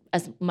for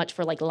as much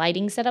for like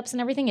lighting setups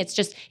and everything. It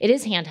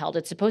is handheld.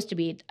 It's supposed to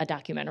be a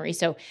documentary.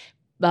 So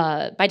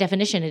by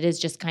definition, it is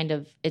just kind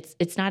of,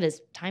 it's not as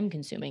time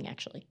consuming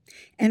actually.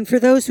 And for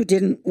those who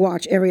didn't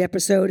watch every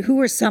episode, who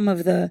were some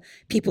of the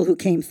people who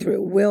came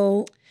through?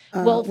 Will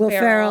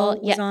Ferrell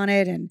was on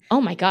it. And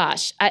oh my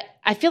gosh.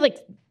 I feel like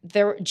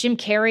Jim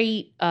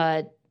Carrey,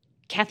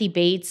 Kathy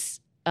Bates,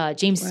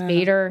 James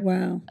Spader.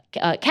 Wow.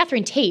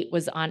 Catherine Tate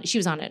was on. She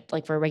was on it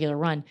like for a regular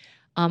run.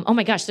 Oh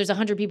my gosh, there's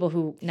 100 people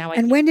who now.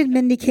 And when did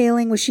Mindy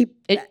Kaling? Was she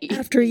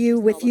after you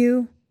with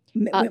you?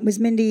 Was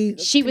Mindy?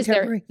 She was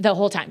there the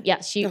whole time.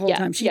 Yes, the whole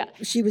time.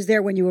 She was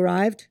there when you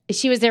arrived.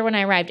 She was there when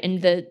I arrived,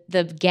 and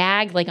the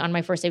gag like on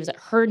my first day was that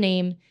her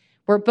name.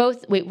 We're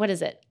both. Wait, what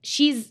is it?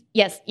 She's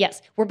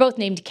yes. We're both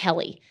named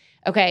Kelly.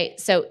 Okay,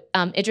 so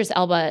Idris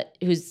Elba,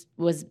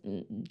 was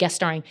guest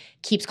starring,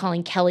 keeps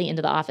calling Kelly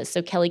into the office.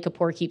 So Kelly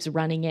Kapoor keeps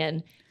running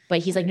in, but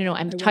he's like, no,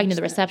 I'm talking to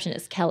the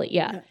receptionist, Kelly.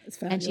 Yeah,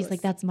 and she's like,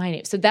 that's my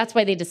name. So that's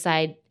why they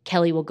decide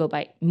Kelly will go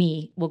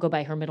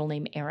by her middle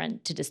name,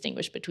 Erin, to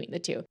distinguish between the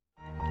two.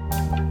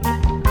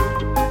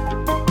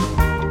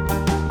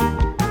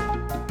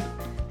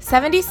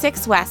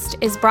 '76 West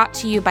is brought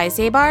to you by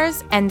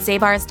Zabars and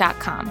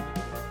Zabars.com.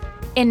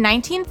 In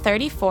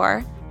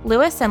 1934,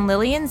 Louis and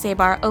Lillian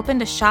Zabar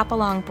opened a shop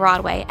along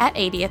Broadway at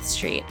 80th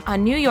Street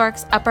on New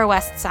York's Upper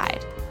West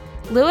Side.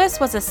 Louis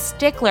was a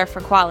stickler for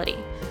quality,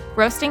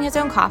 roasting his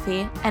own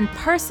coffee and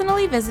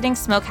personally visiting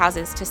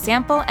smokehouses to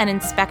sample and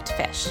inspect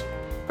fish,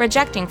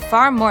 rejecting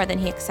far more than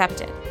he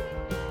accepted.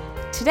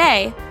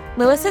 Today,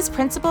 Louis's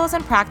principles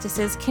and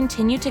practices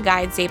continue to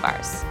guide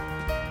Zabar's.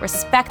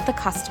 Respect the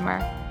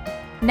customer.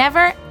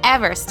 Never,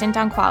 ever stint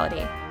on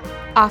quality.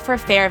 Offer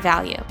fair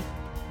value.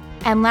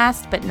 And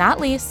last but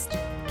not least,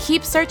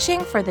 keep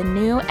searching for the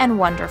new and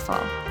wonderful.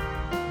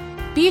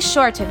 Be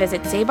sure to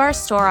visit Zabar's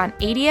store on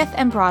 80th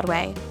and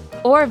Broadway,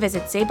 or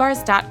visit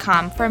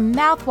Zabars.com for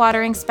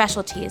mouth-watering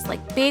specialties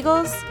like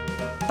bagels,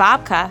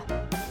 babka,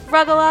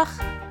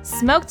 rugelach,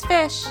 smoked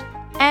fish,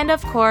 and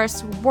of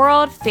course,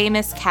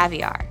 world-famous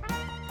caviar.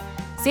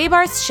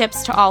 Zabar's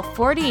ships to all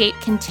 48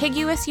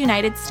 contiguous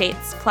United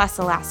States, plus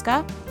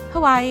Alaska,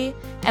 Hawaii,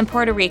 and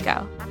Puerto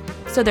Rico,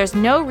 so there's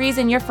no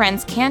reason your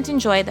friends can't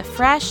enjoy the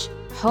fresh,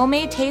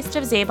 homemade taste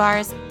of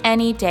Zabar's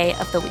any day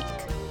of the week.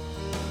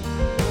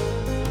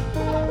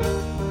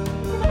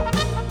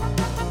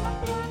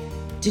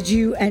 Did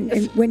you,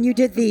 and when you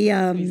did the,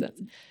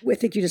 I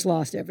think you just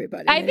lost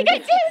everybody. I think I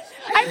did.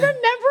 I'm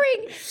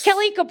remembering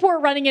Kelly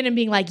Kapoor running in and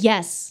being like,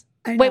 yes,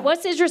 I know. Wait,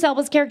 what's Idris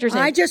Elba's character's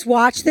name? I just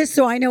watched this,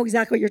 so I know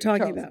exactly what you're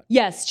talking about.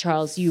 Yes,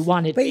 Charles, you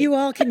wanted But me. you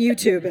all can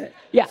YouTube it.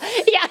 Yeah,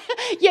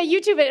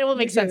 YouTube it. It will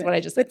make sense what I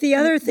just said. But the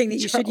other thing that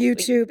you should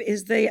YouTube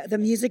is the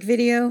music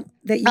video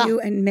that you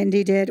and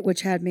Mindy did,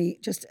 which had me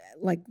just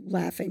like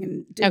laughing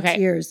and in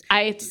tears.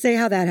 Say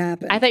how that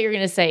happened. I thought you were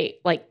going to say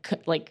like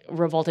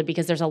revolted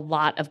because there's a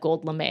lot of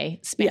gold lame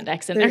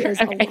spandex in there.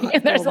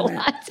 There's a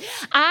lot.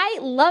 I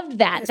loved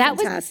that.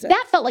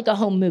 That felt like a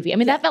home movie. I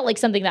mean, that felt like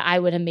something that I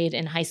would have made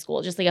in high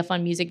school, just like a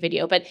fun music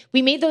video. But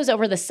we made those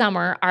over the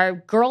summer. Our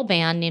girl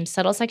band named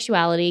Subtle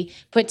Sexuality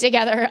put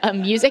together a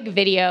music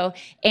video,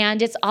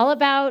 and it's all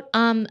about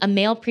a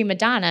male prima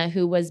donna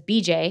who was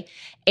BJ,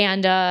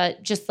 and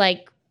just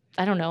like,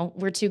 I don't know,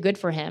 we're too good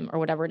for him or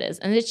whatever it is.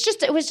 And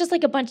it was just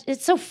like a bunch.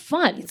 It's so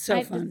fun. It's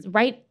so fun. It's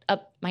right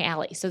up my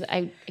alley. So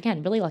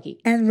again, really lucky.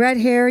 And red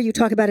hair, you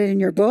talk about it in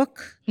your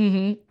book.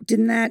 Mm-hmm.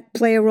 Didn't that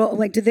play a role?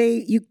 Like,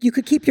 you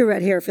could keep your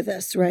red hair for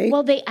this, right?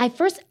 Well,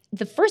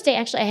 the first day,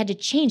 actually, I had to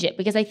change it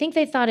because I think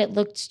they thought it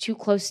looked too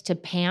close to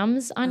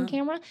Pam's on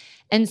camera.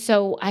 And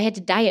so I had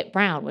to dye it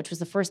brown, which was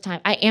the first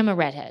time. I am a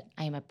redhead.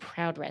 I am a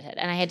proud redhead.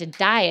 And I had to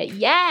dye it.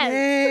 Yes.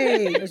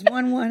 Hey, there's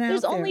one out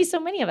There's there. only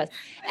so many of us.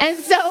 And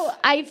so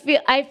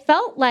I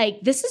felt like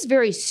this is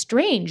very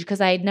strange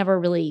because I had never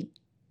really,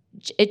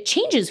 it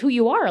changes who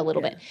you are a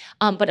little bit.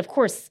 But of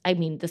course, I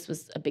mean, this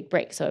was a big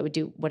break. So I would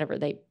do whatever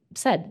they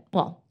said,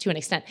 well, to an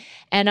extent.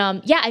 And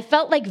I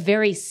felt like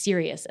very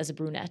serious as a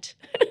brunette.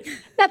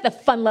 Not the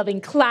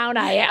fun-loving clown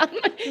I am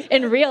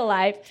in real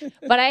life.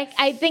 But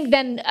I think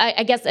then,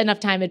 I guess enough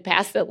time had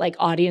passed that like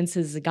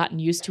audiences had gotten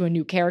used to a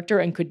new character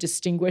and could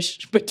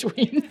distinguish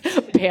between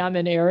Pam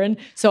and Aaron.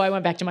 So I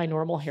went back to my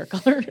normal hair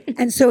color.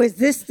 And so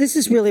this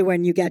is really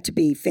when you get to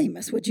be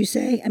famous, would you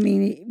say? I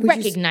mean,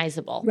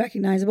 recognizable.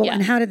 Recognizable. Yeah.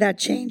 And how did that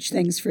change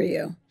things for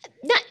you?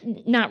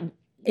 Not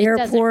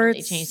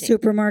airports, really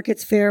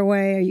supermarkets,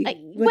 Fairway.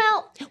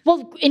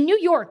 Well, in New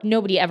York,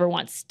 nobody ever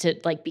wants to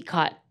like be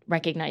caught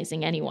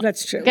recognizing anyone.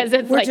 That's true. Because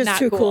it's We're like just not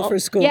too cool for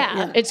school.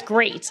 Yeah, it's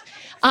great.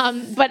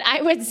 But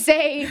I would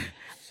say,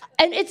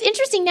 and it's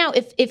interesting now.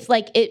 If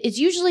like it's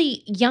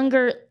usually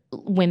younger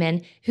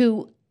women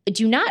who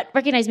do not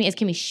recognize me as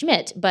Kimmy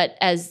Schmidt, but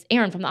as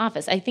Aaron from The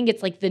Office. I think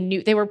it's like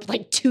they were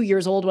like 2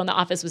 years old when The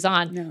Office was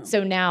on. No.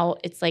 So now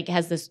it's like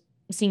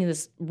seeing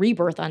this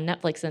rebirth on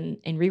Netflix and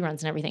reruns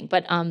and everything.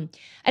 But I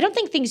don't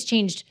think things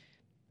changed.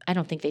 I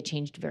don't think they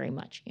changed very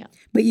much. Yeah.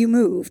 But you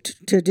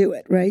moved to do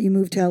it, right? You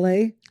moved to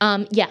LA?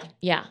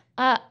 Yeah.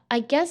 I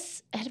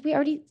guess, had we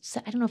already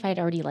said, I don't know if I had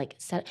already like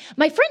said,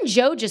 my friend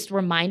Joe just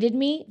reminded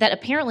me that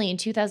apparently in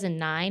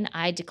 2009,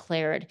 I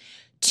declared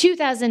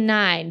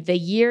 2009, the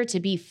year to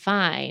be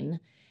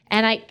fine.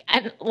 And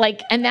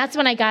that's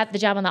when I got the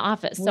job on The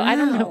Office. So I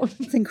don't know.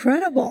 It's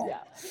incredible. Yeah.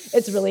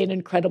 It's really an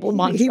incredible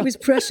mantra. He was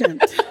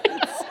prescient.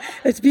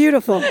 It's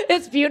beautiful.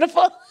 It's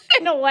beautiful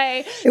in a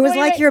way. It was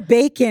like your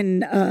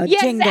bacon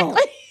jingle.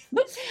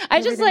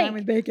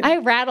 Exactly. I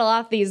rattle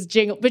off these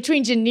jingles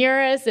between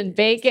Generis and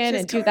Bacon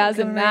in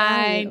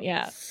 2009.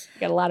 Yeah,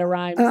 got a lot of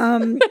rhymes.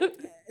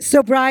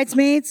 So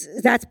Bridesmaids,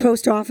 that's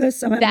Post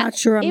Office. I'm not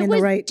sure I'm in the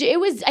right. I think it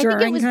was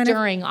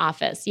during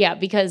Office. Yeah,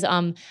 because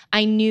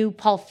I knew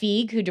Paul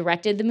Feig, who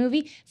directed the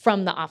movie,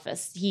 from The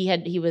Office.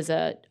 He was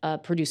a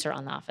producer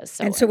on The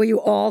Office. So were you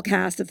all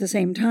cast at the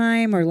same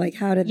time, or like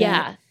how did that?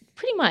 Yeah,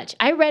 pretty much.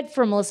 I read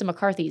for Melissa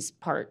McCarthy's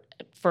part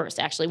first,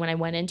 actually, when I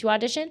went into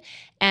audition,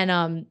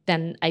 and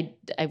then I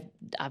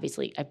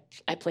obviously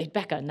played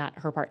Becca, not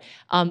her part.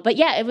 But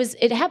yeah,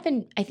 it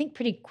happened. I think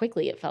pretty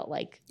quickly. It felt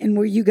like. And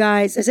were you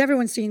guys? Has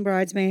everyone seen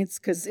Bridesmaids?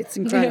 Because it's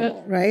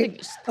incredible,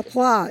 right?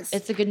 Applause.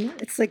 It's a good movie.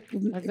 It's like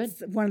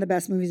it's one of the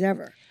best movies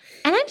ever.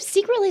 And I'm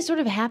secretly sort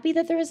of happy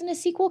that there isn't a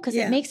sequel because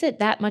it makes it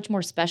that much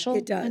more special.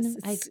 It does.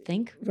 I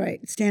think. Right.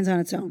 It stands on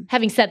its own.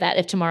 Having said that,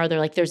 if tomorrow they're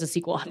like, there's a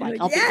sequel, I'm like,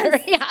 I'll be there.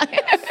 Yeah.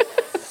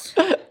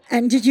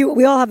 And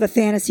we all have a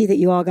fantasy that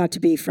you all got to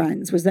be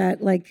friends. Was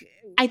that like...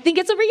 I think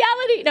it's a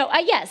reality. No,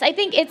 yes, I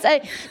think it's I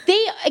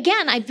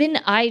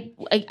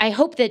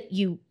hope that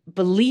you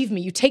believe me.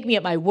 You take me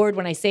at my word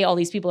when I say all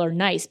these people are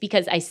nice,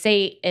 because I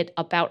say it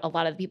about a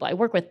lot of the people I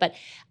work with, but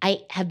I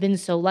have been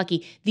so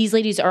lucky. These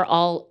ladies are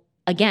all,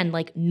 again,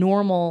 like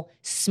normal,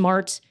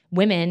 smart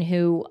women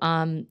who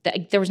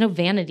there was no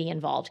vanity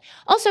involved.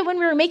 Also, when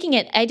we were making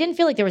it, I didn't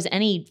feel like there was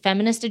any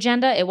feminist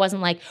agenda. It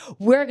wasn't like,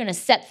 we're going to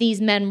set these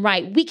men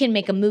right. We can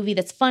make a movie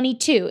that's funny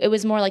too. It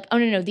was more like, oh,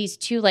 no, these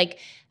two like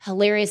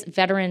hilarious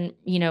veteran,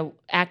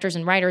 actors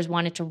and writers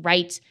wanted to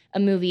write a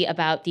movie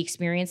about the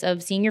experience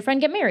of seeing your friend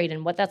get married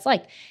and what that's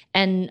like.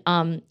 And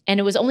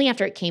it was only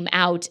after it came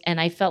out and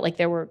I felt like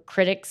there were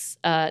critics,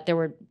 there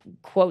were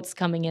quotes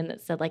coming in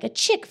that said like a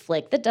chick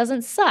flick that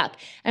doesn't suck.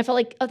 And I felt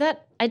like,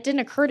 it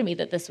didn't occur to me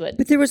that this would.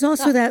 But there was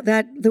also that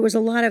there was a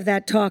lot of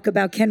that talk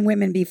about, can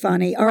women be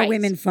funny? Are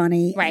women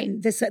funny? Right.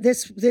 And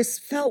this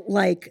felt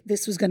like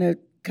this was going to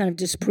kind of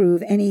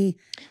disprove any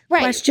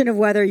question of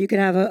whether you could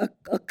have a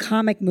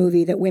comic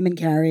movie that women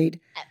carried.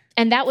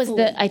 And that was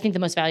I think the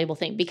most valuable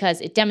thing, because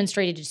it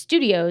demonstrated to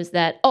studios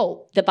that,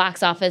 the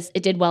box office,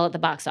 it did well at the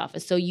box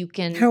office. So you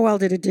can. How well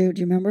did it do?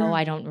 Do you remember? Oh,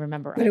 I don't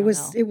remember. But it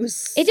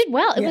did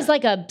well. It was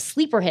like a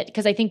sleeper hit,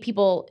 because I think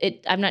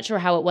I'm not sure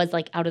how it was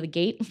like out of the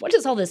gate. What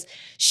is all this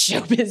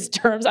showbiz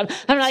terms? I'm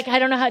like, I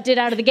don't know how it did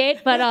out of the gate,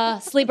 but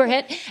sleeper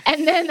hit.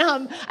 And then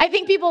I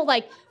think people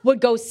like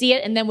would go see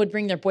it and then would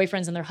bring their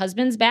boyfriends and their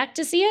husbands back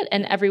to see it.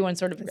 And everyone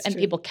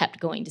people kept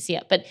going to see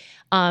it. But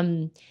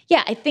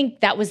I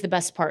think that was the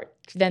best part.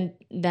 Then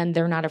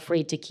they're not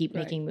afraid to keep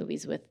making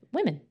movies with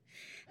women.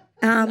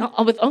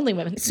 With only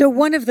women. So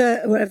one of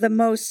the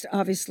most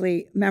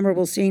obviously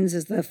memorable scenes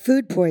is the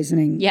food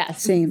poisoning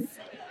scene.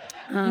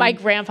 My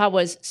grandpa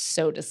was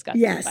so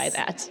disgusted by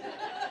that.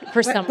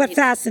 For some reason. But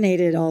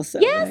fascinated also.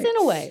 Yes, right? in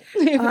a way.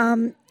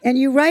 And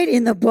you write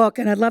in the book,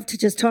 and I'd love to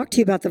just talk to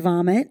you about the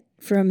vomit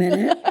for a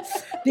minute,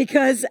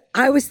 because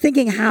I was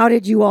thinking, how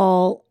did you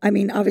all, I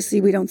mean, obviously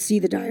we don't see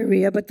the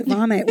diarrhea, but the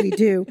vomit we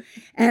do.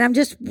 And I'm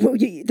just,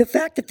 the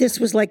fact that this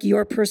was like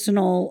your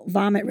personal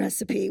vomit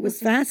recipe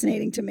was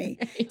fascinating to me.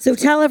 So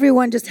tell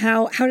everyone just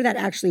how did that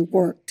actually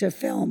work to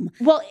film?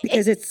 Well,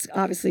 because it's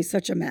obviously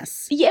such a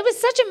mess. Yeah, it was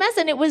such a mess,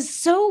 and it was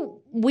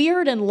so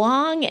weird and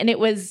long, and it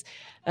was...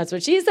 That's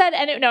what she said.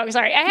 And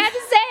sorry, I had to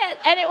say it.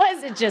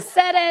 And it just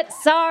said it.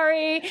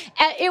 Sorry.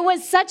 And it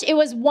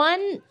was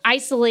one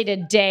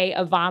isolated day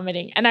of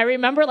vomiting. And I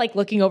remember like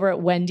looking over at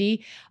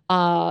Wendy.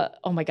 Oh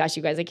my gosh,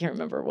 you guys, I can't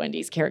remember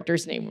Wendy's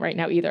character's name right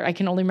now either. I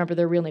can only remember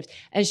their real names.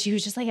 And she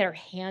was just like had her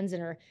hands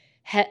in her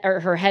head, or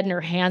her head in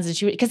her hands.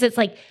 And because it's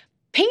like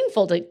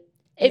painful to,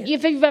 if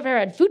you've ever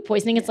had food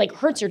poisoning, it's like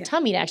hurts your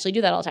tummy to actually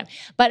do that all the time.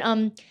 But,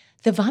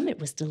 the vomit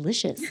was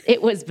delicious.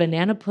 It was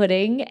banana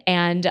pudding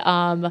and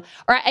a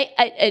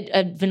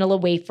vanilla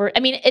wafer. I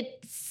mean,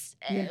 it's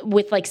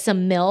with like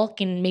some milk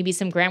and maybe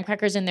some graham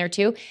crackers in there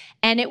too.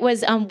 And it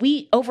was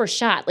we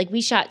overshot. Like we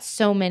shot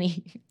so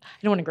many. I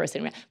don't want to gross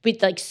anyone,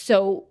 but like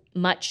so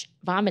much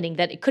vomiting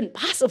that it couldn't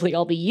possibly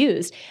all be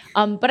used.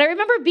 But I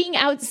remember being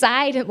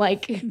outside and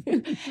like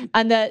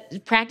on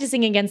the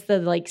practicing against the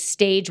like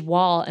stage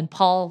wall, and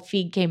Paul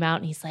Feig came out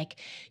and he's like,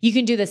 "You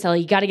can do this,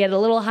 Ellie. You got to get a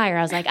little higher."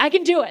 I was like, "I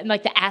can do it." And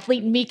like the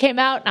athlete in me came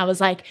out and I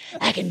was like,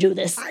 "I can do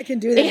this. I can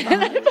do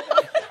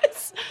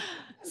this."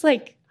 It's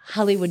like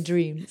Hollywood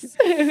dreams.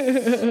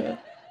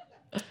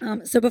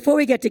 So before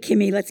we get to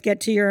Kimmy, let's get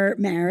to your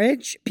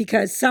marriage,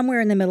 because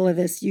somewhere in the middle of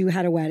this, you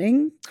had a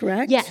wedding,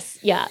 correct? Yes.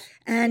 Yeah.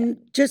 And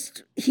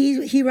just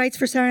he writes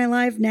for Saturday Night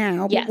Live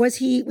now. But yes. Was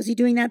he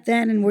doing that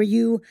then? And were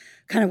you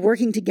kind of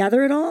working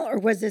together at all, or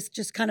was this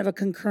just kind of a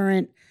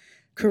concurrent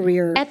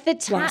career at the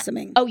time?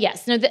 Blossoming? Oh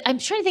yes. No, I'm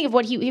trying to think of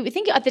what he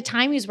think at the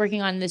time he was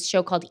working on this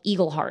show called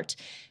Eagle Heart,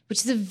 which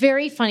is a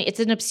very funny. It's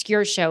an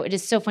obscure show. It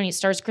is so funny. It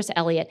stars Chris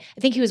Elliott.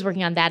 I think he was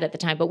working on that at the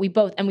time. But we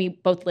both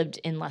lived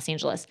in Los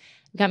Angeles.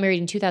 We got married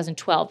in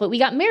 2012, but we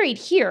got married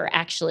here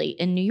actually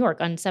in New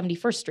York on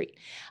 71st Street.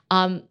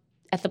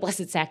 At the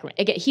Blessed Sacrament.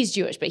 Again, he's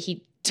Jewish, but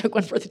he took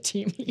one for the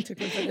team.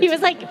 He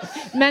was like,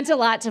 meant a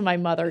lot to my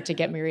mother to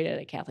get married at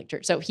a Catholic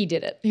church. So he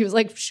did it. He was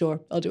like,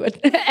 sure, I'll do it.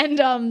 And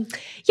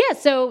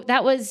so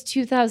that was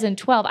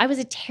 2012. I was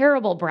a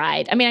terrible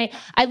bride. I mean,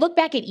 I look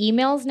back at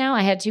emails now.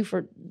 I had to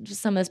for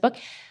some of this book.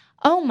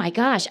 Oh my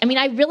gosh. I mean,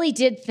 I really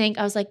did think,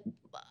 I was like,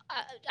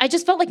 I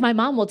just felt like my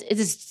mom will, it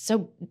is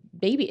so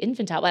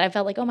infantile, but I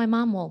felt like, my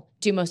mom will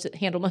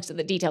handle most of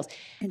the details.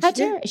 And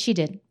she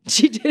did.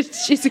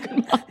 She's a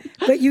good mom.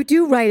 But you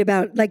do write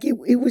about, like,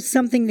 it was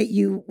something that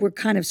you were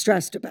kind of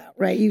stressed about,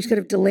 right? You could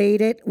have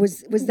delayed it.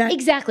 Was that?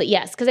 Exactly,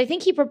 yes. Because I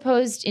think he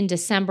proposed in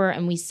December,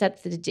 and we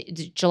set the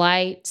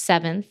July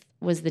 7th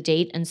was the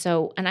date.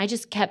 And I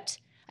just kept,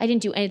 I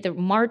didn't do any, the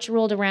March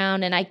rolled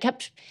around, and I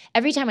kept,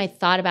 every time I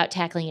thought about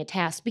tackling a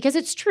task, because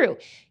it's true,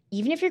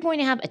 even if you're going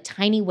to have a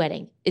tiny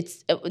wedding,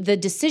 it's the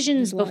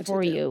decisions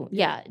before you.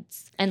 Yeah,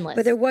 it's endless.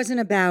 But there wasn't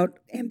about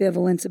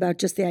ambivalence about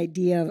just the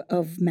idea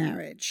of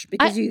marriage,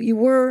 because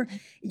you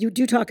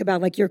do talk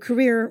about like your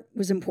career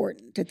was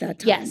important at that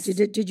time. Yes.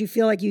 Did you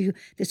feel like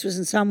this was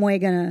in some way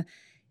going to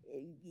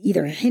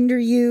either hinder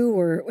you,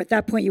 or at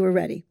that point you were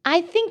ready?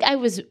 I think I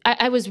was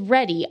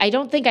ready. I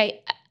don't think I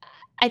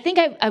think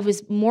I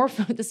was more,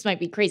 this might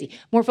be crazy,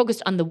 more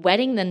focused on the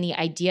wedding than the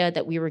idea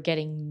that we were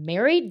getting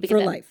married.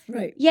 For life,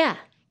 right. Yeah.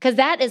 Because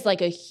that is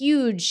like a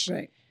huge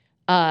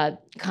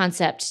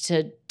concept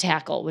to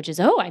tackle, which is,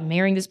 I'm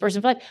marrying this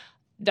person for life.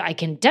 I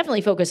can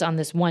definitely focus on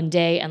this one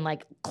day and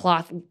like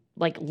cloth,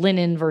 like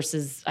linen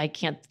versus, I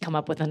can't come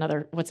up with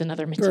what's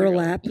another material?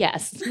 Burlap.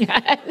 Yes.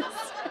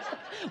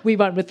 We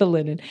went with the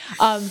linen.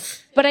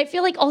 But I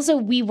feel like also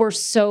we were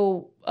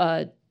so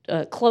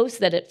close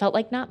that it felt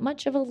like not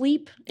much of a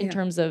leap in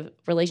terms of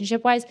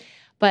relationship-wise.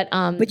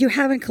 But you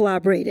haven't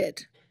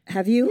collaborated.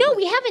 Have you? No,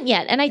 we haven't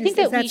yet, and I think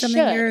that we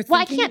should. Well,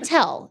 I can't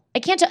tell. I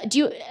can't tell.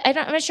 I'm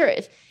not sure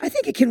if. I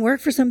think it can work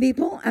for some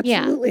people.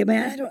 Absolutely. Yeah.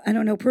 I mean, I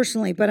don't know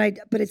personally, but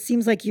it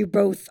seems like you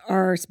both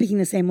are speaking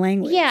the same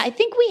language. Yeah, I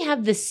think we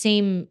have the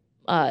same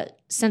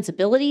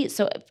sensibility.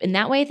 So in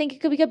that way, I think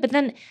it could be good. But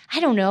then I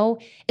don't know,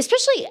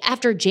 especially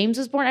after James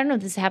was born. I don't know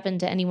if this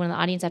happened to anyone in the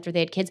audience after they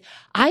had kids.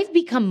 I've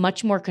become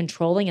much more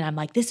controlling and I'm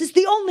like, this is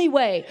the only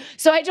way.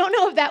 So I don't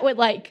know if that would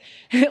like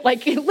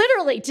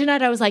literally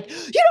tonight I was like,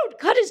 you don't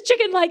cut his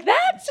chicken like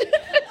that.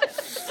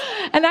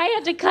 And I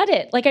had to cut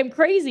it. Like I'm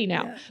crazy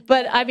now. Yeah.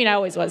 But I mean, I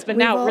always was, but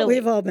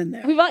we've all been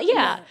there.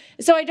 Yeah.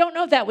 So I don't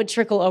know if that would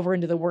trickle over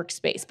into the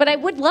workspace, but I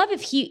would love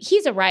if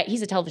he's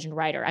a television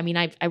writer. I mean,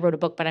 I wrote a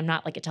book, but I'm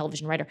not like a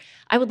television writer.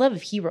 I would love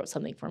if he wrote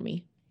something for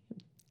me.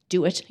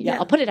 Do it. Yeah.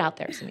 I'll put it out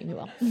there. So maybe we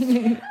will.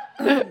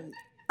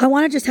 I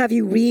want to just have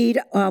you read,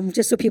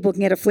 just so people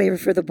can get a flavor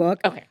for the book.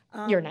 Okay.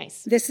 You're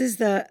nice. This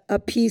is a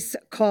piece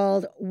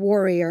called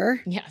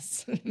Warrior.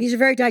 Yes. These are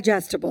very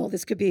digestible.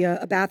 This could be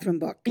a bathroom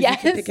book.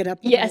 Yes. You can pick it up.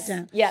 Yes.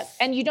 Yes.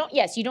 And you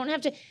don't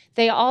have to,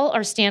 they all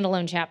are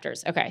standalone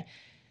chapters. Okay.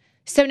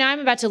 So now I'm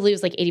about to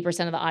lose like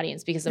 80% of the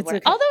audience because of although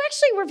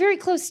actually we're very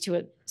close to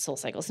a Soul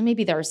Cycle. So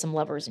maybe there are some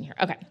lovers in here.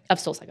 Okay. Of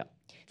Soul Cycle.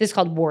 This is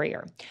called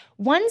Warrior.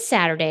 One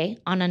Saturday,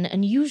 on an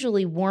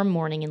unusually warm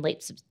morning in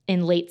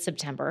late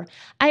September,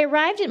 I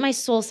arrived at my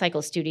Soul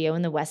Cycle studio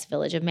in the West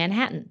Village of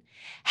Manhattan.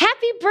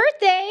 Happy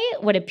birthday,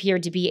 what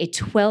appeared to be a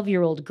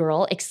 12-year-old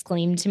girl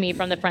exclaimed to me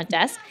from the front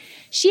desk.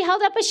 She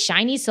held up a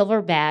shiny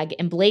silver bag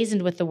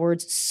emblazoned with the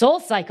words Soul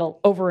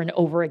Cycle over and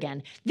over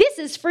again. This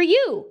is for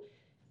you.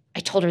 I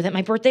told her that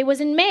my birthday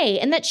was in May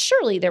and that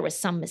surely there was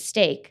some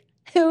mistake.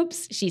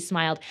 Oops, she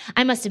smiled.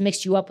 I must have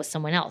mixed you up with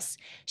someone else.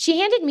 She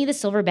handed me the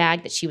silver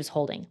bag that she was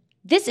holding.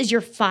 This is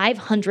your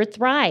 500th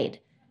ride.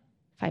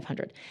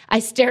 500. I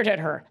stared at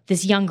her,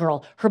 this young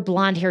girl, her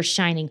blonde hair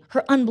shining,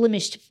 her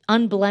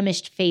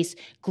unblemished face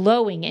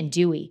glowing and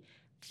dewy.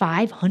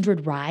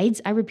 500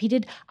 rides, I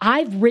repeated.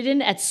 I've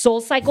ridden at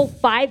Soul Cycle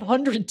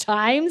 500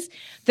 times.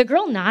 The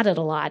girl nodded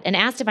a lot and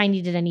asked if I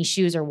needed any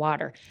shoes or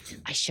water.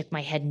 I shook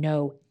my head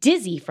no,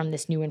 dizzy from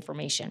this new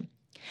information.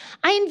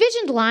 I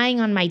envisioned lying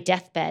on my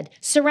deathbed,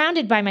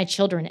 surrounded by my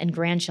children and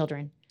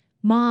grandchildren.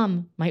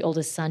 Mom, my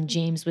oldest son,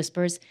 James,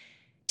 whispers,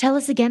 tell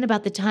us again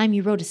about the time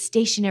you rode a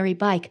stationary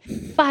bike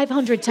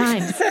 500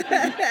 times.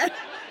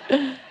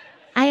 I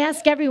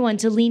ask everyone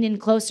to lean in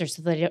closer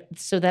so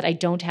that I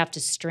don't have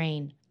to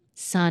strain.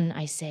 Son,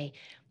 I say,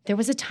 there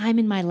was a time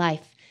in my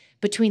life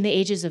between the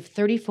ages of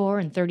 34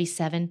 and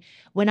 37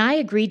 when I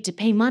agreed to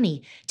pay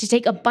money to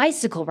take a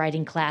bicycle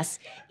riding class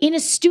in a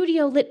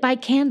studio lit by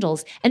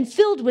candles and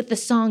filled with the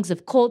songs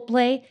of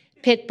Coldplay,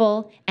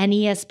 Pitbull, and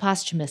E.S.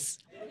 Posthumous.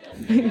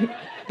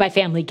 My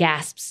family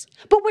gasps.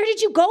 But where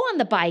did you go on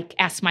the bike?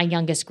 Asked my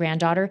youngest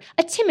granddaughter,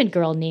 a timid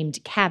girl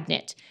named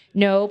Cabinet.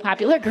 No,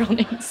 popular girl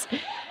names.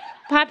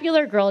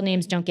 Popular girl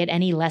names don't get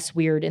any less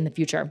weird in the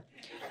future.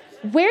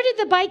 Where did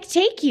the bike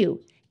take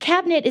you?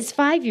 Cabinet is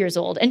 5 years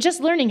old and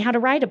just learning how to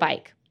ride a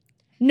bike.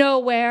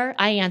 Nowhere,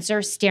 I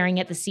answer, staring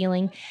at the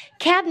ceiling.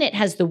 Cabinet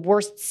has the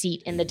worst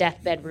seat in the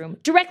deathbed room,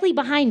 directly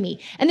behind me,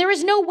 and there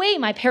is no way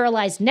my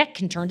paralyzed neck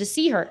can turn to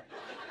see her.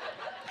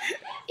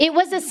 It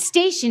was a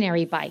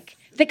stationary bike,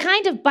 the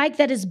kind of bike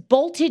that is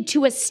bolted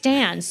to a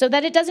stand so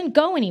that it doesn't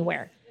go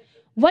anywhere.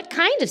 What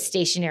kind of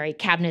stationary?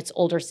 Cabinet's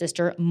older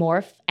sister,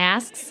 Morph,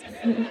 asks.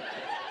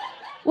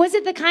 Was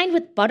it the kind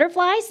with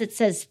butterflies that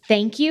says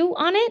thank you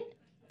on it?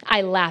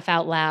 I laugh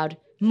out loud.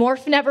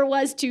 Morph never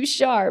was too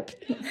sharp.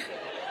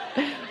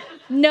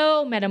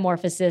 No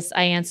metamorphosis,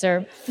 I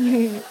answer.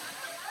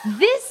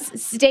 This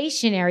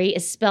stationary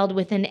is spelled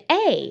with an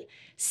A.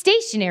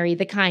 Stationary,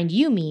 the kind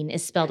you mean,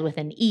 is spelled with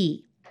an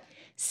E.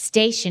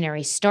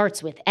 Stationary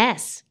starts with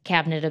S,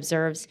 Cabinet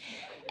observes.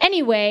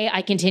 Anyway,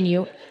 I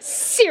continue,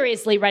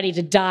 seriously ready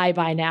to die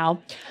by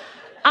now.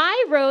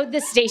 I rode the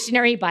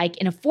stationary bike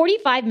in a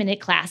 45-minute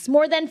class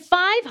more than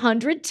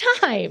 500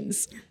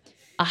 times.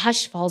 A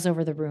hush falls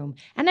over the room,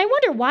 and I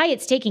wonder why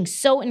it's taking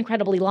so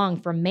incredibly long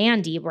for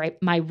Mandy,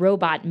 my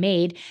robot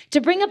maid,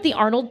 to bring up the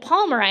Arnold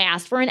Palmer I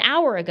asked for an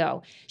hour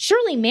ago.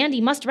 Surely Mandy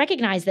must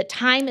recognize that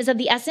time is of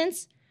the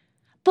essence.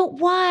 But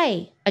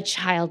why? A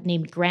child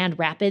named Grand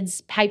Rapids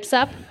pipes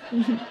up.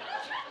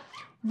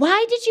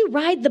 Why did you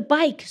ride the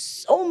bike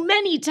so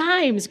many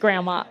times,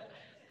 Grandma?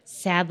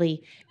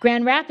 Sadly,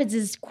 Grand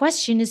Rapids'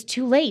 question is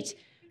too late,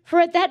 for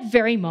at that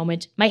very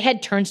moment, my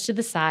head turns to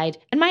the side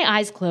and my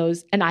eyes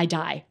close and I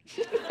die.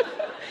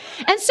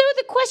 And so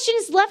the question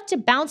is left to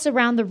bounce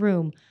around the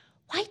room.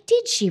 Why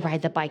did she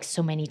ride the bike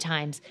so many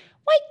times?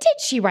 Why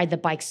did she ride the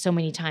bike so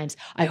many times?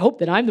 I hope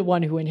that I'm the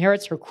one who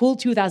inherits her cool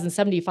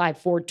 2075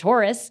 Ford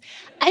Taurus.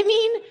 I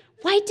mean,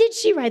 why did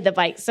she ride the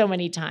bike so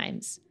many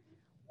times?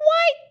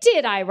 Why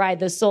did I ride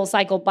the Soul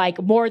Cycle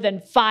bike more than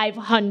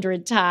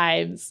 500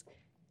 times?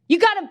 You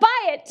gotta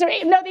buy it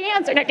to know the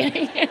answer. No,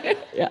 kidding.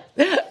 Yeah,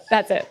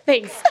 that's it.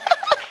 Thanks.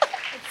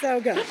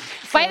 So good.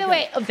 By the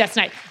way, that's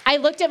nice. I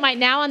looked at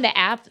now on the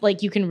app,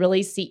 like you can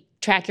really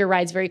track your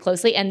rides very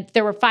closely. And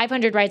there were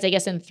 500 rides, I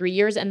guess, in 3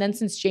 years. And then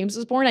since James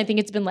was born, I think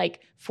it's been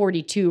like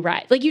 42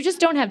 rides. Like you just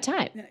don't have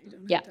time. Yeah, you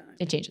don't have time.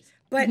 It changes.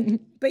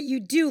 But you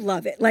do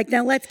love it. Like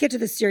now, let's get to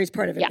the serious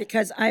part of it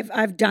because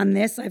I've done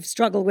this. I've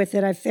struggled with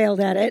it. I've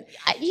failed at it.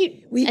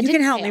 You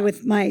can help me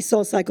with my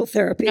Soul Cycle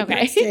therapy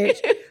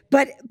backstage.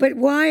 But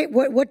why?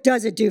 What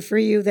does it do for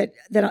you that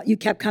you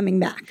kept coming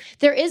back?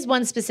 There is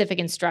one specific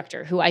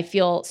instructor who I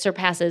feel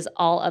surpasses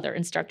all other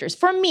instructors.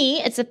 For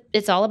me,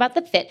 it's all about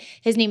the fit.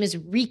 His name is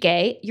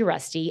Rike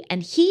Uresti,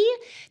 and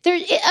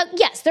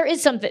there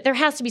is something. There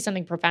has to be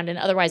something profound, and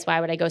otherwise, why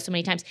would I go so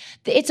many times?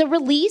 It's a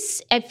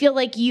release. I feel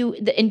like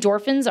the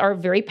endorphins are a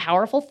very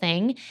powerful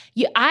thing.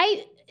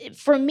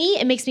 For me,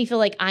 it makes me feel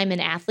like I'm an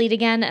athlete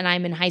again, and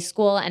I'm in high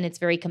school, and it's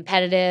very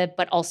competitive,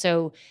 but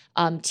also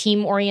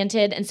team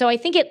oriented. And so I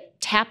think it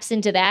taps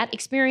into that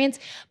experience,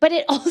 but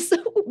it also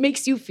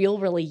makes you feel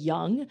really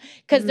young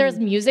because there's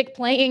music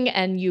playing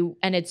and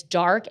it's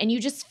dark, and you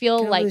just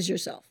feel like lose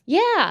yourself.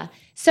 Yeah.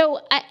 So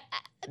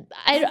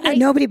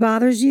nobody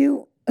bothers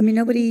you. I mean,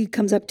 nobody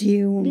comes up to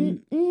you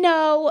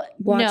and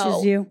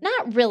watches you?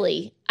 Not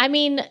really. I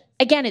mean,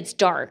 again, it's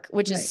dark,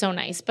 which is so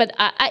nice. But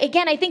I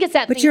think it's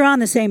that But thing. you're on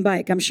the same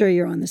bike. I'm sure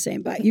you're on the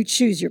same bike. You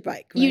choose your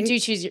bike, right? You do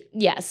choose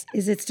yes.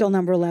 Is it still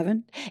number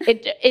 11?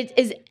 It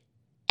is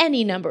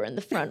any number in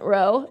the front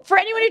row. For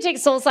anyone who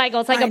takes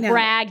SoulCycle, it's like a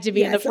brag to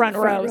be in the front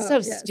row. So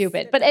yes.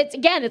 Stupid. But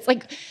it's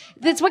like,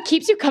 that's what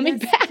keeps you coming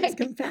back.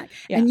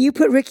 Yeah. And you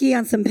put Ricky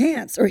on some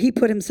pants, or he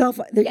put himself,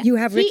 you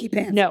have Ricky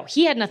pants. No,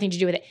 he had nothing to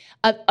do with it.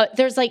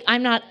 There's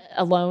I'm not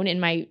alone in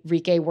my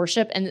Rike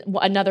worship, and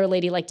another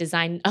lady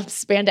designed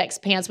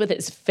spandex pants with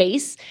his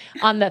face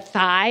on the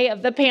thigh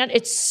of the pant.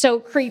 It's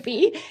so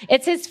creepy.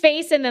 It's his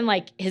face, and then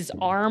his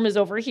arm is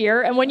over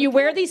here. And when you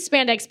wear these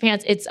spandex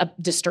pants, it's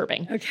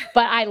disturbing. Okay.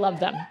 But I love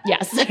them.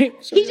 Yes.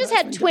 He just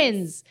had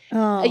twins.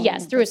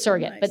 Yes, through a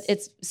surrogate. Nice. But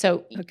it's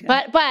so, okay.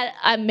 But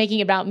I'm making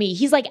it about me.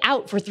 He's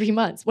out for 3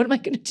 months. What am I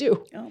going to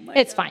do?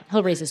 It's fine.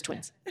 He'll raise his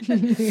twins.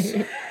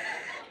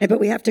 But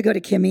we have to go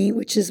to Kimmy,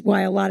 which is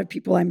why a lot of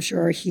people, I'm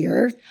sure, are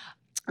here.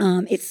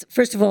 It's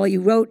first of all,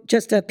 you wrote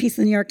just a piece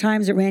in the New York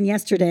Times that ran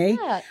yesterday,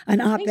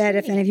 an op-ed,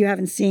 if any of you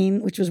haven't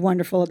seen, which was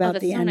wonderful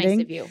about the ending.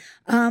 Nice of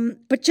you.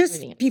 But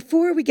just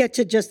before we get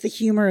to just the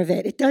humor of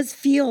it does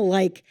feel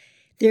like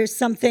there's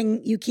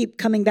something you keep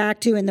coming back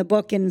to in the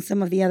book and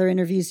some of the other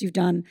interviews you've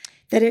done,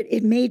 that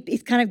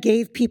it kind of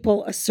gave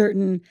people a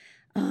certain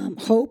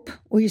hope,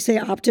 or you say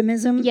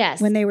optimism,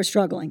 when they were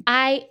struggling.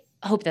 I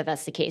hope that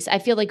that's the case. I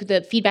feel like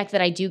the feedback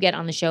that I do get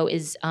on the show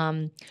is,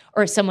 or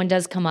if someone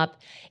does come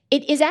up,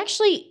 it is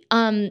actually,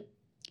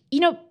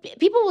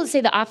 people will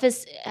say The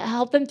Office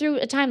helped them through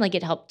a time,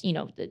 it helped,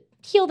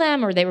 heal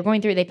them, or they were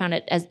going through, they found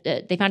it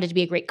to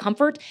be a great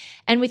comfort.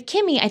 And with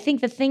Kimmy, I think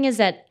the thing is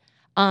that,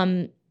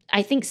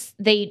 I think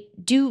they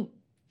do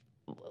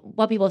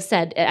what people have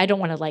said. I don't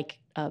want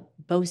to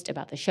boast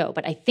about the show,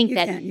 but I think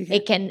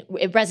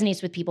it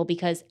resonates with people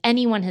because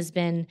anyone has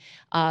been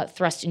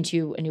thrust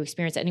into a new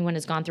experience. Anyone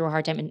has gone through a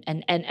hard time,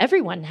 and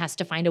everyone has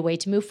to find a way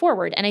to move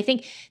forward. And I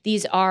think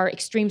these are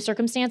extreme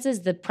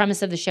circumstances. The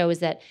premise of the show is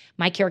that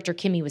my character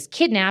Kimmy was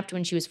kidnapped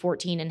when she was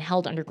 14 and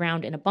held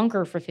underground in a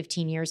bunker for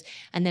 15 years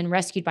and then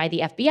rescued by the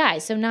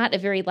FBI. So not a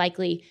very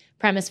likely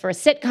premise for a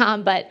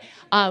sitcom, but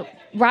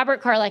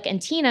Robert Carlock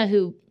and Tina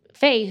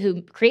Fey,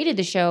 who created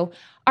the show,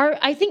 are,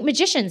 I think,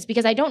 magicians,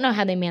 because I don't know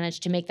how they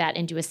managed to make that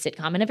into a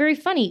sitcom, and a very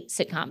funny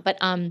sitcom. But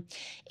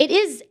it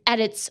is, at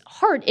its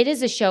heart, it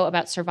is a show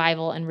about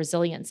survival and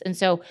resilience. And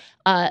so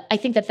I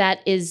think that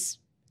is...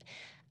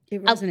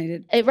 It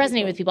resonated. It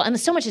resonated with people. And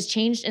so much has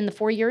changed in the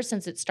 4 years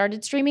since it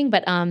started streaming.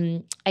 But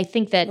I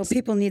think that... Well,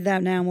 people need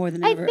that now more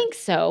than ever. I think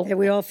so.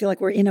 We all feel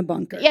like we're in a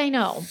bunker. Yeah, I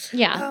know.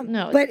 Yeah,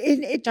 no. But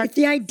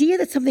the idea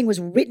that something was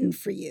written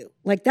for you,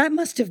 that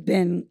must have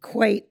been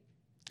quite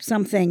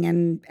something,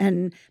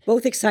 and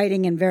both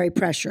exciting and very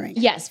pressuring.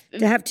 Yes.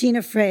 To have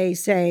Tina Fey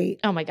say,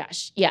 "Oh my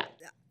gosh, yeah,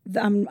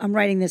 I'm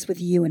writing this with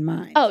you in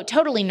mind." Oh,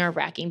 totally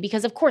nerve-wracking,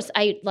 because of course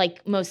I,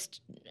 like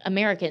most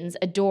Americans,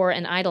 adore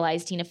and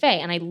idolize Tina Fey,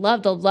 and I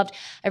loved.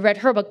 I read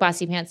her book,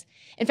 Bossy Pants.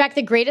 In fact,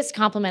 the greatest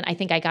compliment I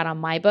think I got on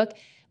my book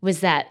was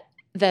that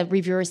the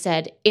reviewer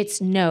said,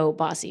 "It's no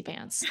Bossy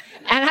Pants,"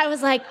 and I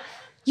was like,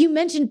 "You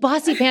mentioned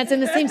Bossy Pants in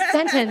the same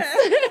sentence."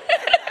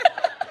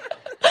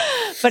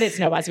 But it's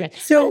no Bossy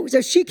Pants. So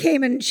she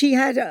came and she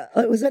had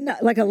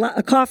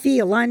a coffee,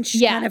 a lunch,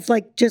 kind of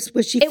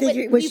was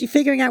she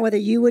figuring out whether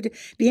you would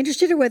be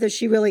interested or whether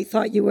she really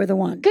thought you were the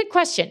one? Good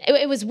question.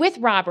 It was with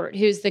Robert,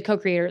 who's the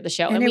co-creator of the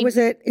show, and it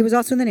was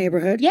also in the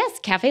neighborhood. Yes,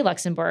 Cafe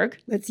Luxembourg.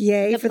 That's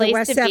yay for the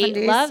West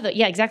 70s. Love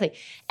yeah, exactly.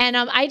 And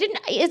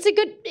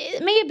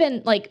it may have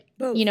been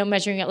both.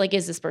 Measuring it,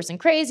 is this person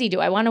crazy? Do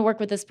I want to work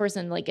with this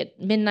person at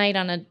midnight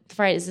on a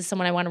Friday? Is this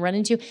someone I want to run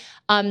into?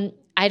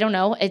 I don't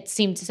know. It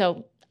seemed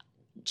so.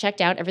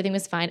 Checked out. Everything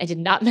was fine. I did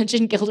not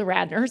mention Gilda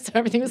Radner, so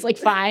everything was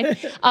fine.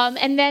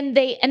 And then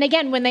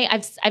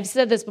I've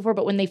said this before,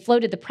 but when they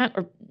floated the premise,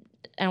 or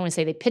I don't want to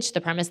say they pitched the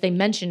premise, they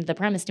mentioned the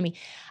premise to me.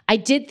 I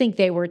did think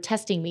they were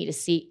testing me to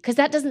see, because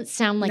that doesn't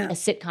sound like a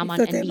sitcom on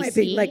NBC.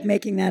 They might be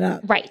making that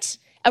up, right?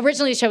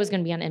 Originally, the show was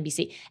going to be on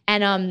NBC,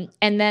 and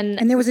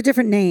there was a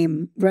different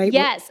name, right?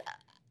 Yes,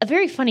 a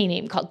very funny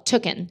name called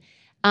Tooken.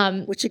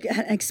 Which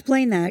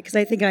explain that, because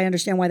I think I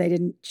understand why they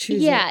didn't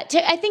choose it. Yeah,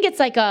 I think it's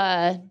like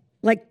a.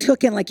 Like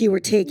tooken, like you were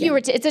taken.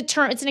 It's a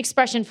term. It's an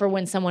expression for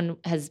when someone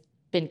has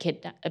been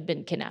kidnapped.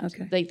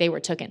 Okay. Like they were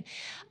taken.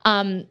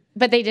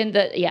 But they didn't,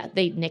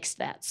 they nixed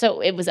that.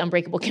 So it was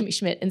Unbreakable Kimmy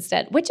Schmidt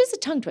instead, which is a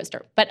tongue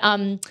twister. But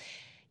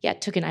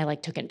Tooken, I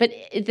like Tooken. But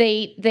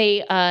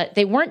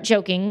they weren't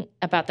joking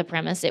about the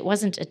premise. It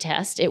wasn't a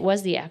test. It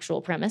was the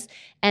actual premise.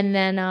 And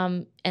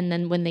then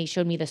when they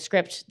showed me the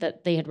script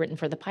that they had written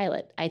for the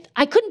pilot,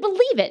 I couldn't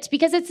believe it,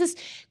 because it's this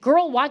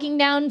girl walking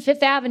down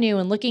Fifth Avenue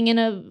and looking in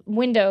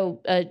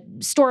a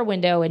store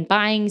window and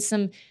buying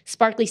some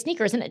sparkly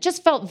sneakers. And it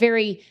just felt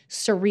very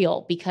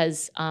surreal,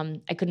 because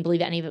I couldn't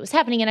believe any of it was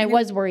happening. And I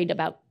was worried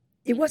about.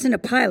 It wasn't a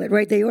pilot,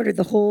 right? They ordered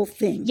the whole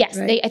thing. Yes,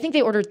 right? I think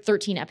they ordered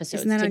 13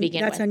 episodes to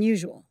begin with. That's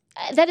unusual.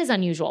 That is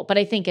unusual, but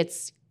I think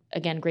it's,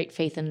 again, great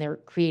faith in their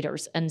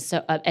creators. And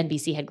so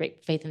NBC had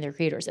great faith in their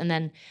creators. And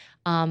then,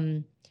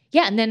 and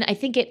then I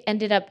think it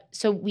ended up,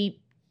 so we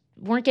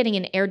weren't getting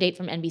an air date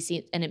from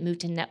NBC, and it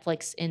moved to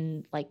Netflix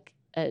in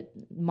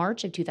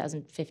March of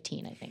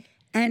 2015, I think.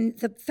 And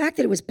the fact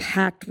that it was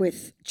packed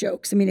with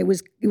jokes, I mean, it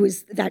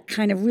was that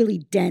kind of really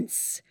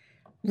dense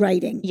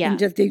writing. Yeah. And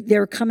just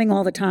they're coming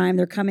all the time.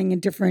 They're coming in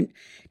different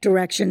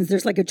directions.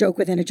 There's like a joke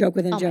within a joke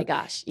within a joke. Oh my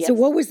gosh. Yes. So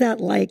what was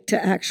that like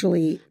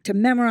to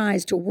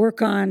memorize, to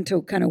work on,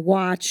 to kind of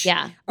watch?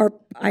 Yeah. Or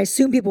I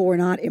assume people were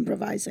not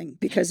improvising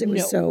because it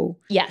was so.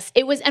 Yes,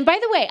 it was. And by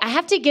the way, I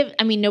have to give,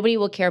 nobody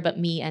will care but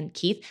me and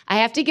Keith. I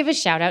have to give a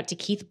shout out to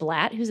Keith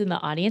Blatt, who's in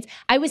the audience.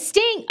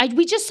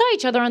 We just saw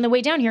each other on the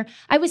way down here.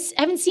 I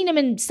haven't seen him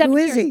in 7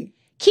 years. Who is he?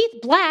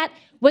 Keith Blatt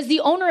was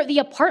the owner of the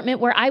apartment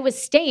where I was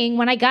staying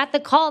when I got the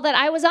call that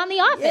I was on The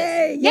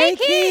Office. Yay,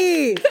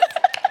 Keith!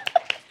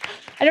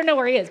 I don't know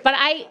where he is, but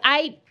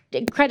I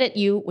credit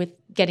you with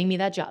getting me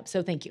that job,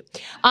 so thank you.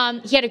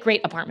 He had a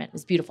great apartment. It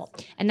was beautiful.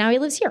 And now he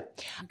lives here.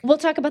 We'll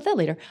talk about that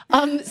later.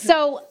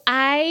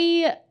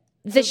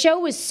 The show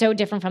was so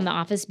different from The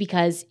Office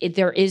because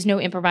there is no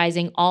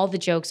improvising. All the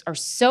jokes are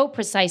so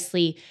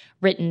precisely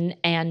written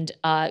and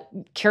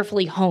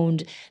carefully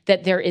honed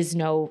that there is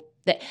no...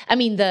 The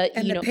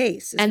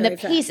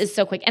pace is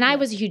so quick. And I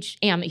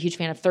am a huge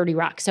fan of 30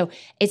 Rock. So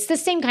it's the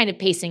same kind of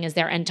pacing as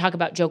there, and talk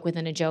about joke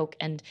within a joke.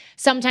 And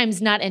sometimes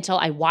not until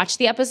I watch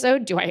the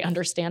episode do I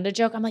understand a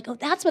joke. I'm like, oh,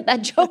 that's what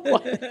that joke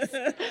was.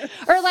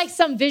 Or like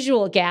some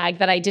visual gag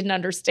that I didn't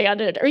understand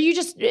it. Or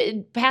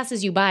it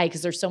passes you by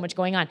because there's so much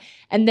going on.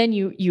 And then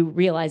you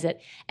realize it.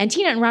 And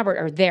Tina and Robert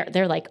are there.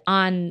 They're like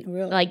on,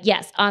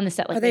 on the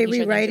set. Like, are they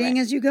rewriting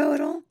as you go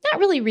at all? Not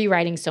really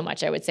rewriting so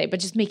much, I would say, but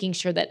just making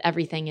sure that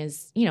everything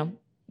is,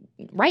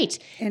 right.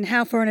 And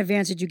how far in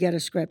advance did you get a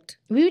script?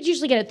 We would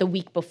usually get it the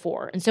week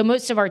before. And so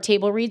most of our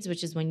table reads,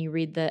 which is when you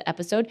read the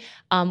episode,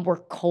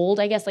 were cold,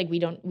 I guess. Like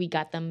we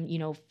got them,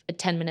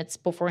 10 minutes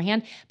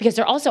beforehand, because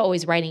they're also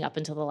always writing up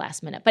until the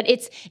last minute. But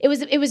it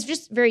was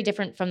just very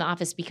different from The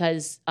Office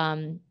because,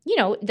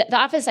 the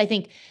Office, I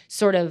think,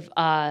 sort of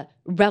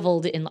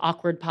reveled in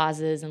awkward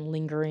pauses and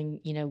lingering,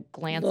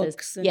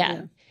 glances.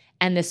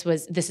 And this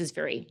is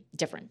very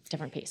different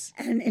pace.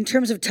 And in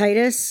terms of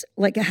Titus,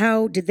 like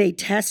how did they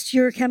test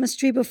your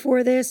chemistry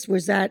before this?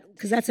 Was that,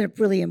 because that's a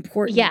really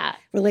important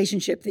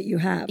relationship that you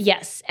have.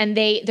 Yes. And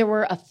there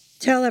were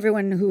tell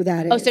everyone who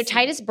that is. Oh, so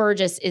Titus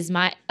Burgess is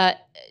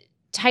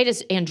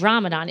Titus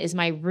Andromedon is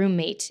my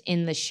roommate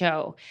in the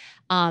show.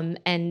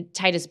 And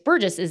Titus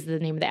Burgess is the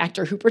name of the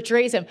actor who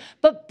portrays him.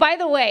 But by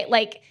the way,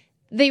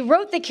 they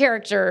wrote the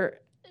character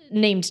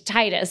named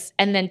Titus,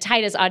 and then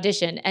Titus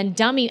auditioned, and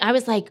I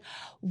was like,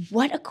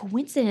 what a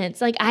coincidence.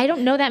 Like, I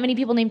don't know that many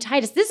people named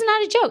Titus. This is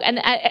not a joke. And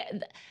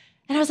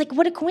I was like,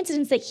 what a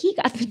coincidence that he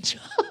got the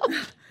job.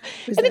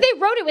 They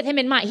wrote it with him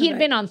in mind. He had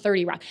been on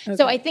 30 Rock. Okay.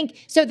 So I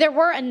think, there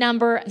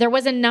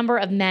was a number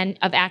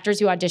of actors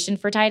who auditioned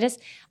for Titus.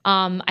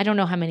 I don't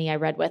know how many I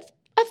read with.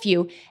 A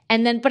few.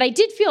 But I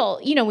did feel,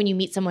 when you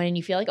meet someone and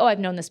you feel like, oh, I've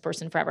known this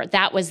person forever.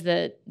 That was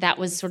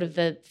sort of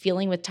the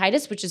feeling with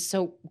Titus, which is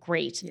so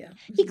great. Yeah.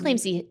 He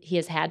claims he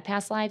has had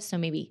past lives, so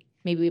maybe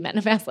we met in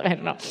a past life. I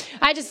don't know.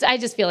 I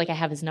just feel like I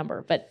have his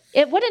number. But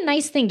what a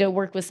nice thing to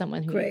work with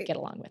someone who you get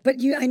along with. But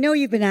I know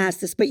you've been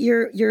asked this, but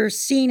you're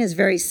seen as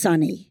very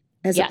sunny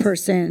as a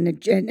person,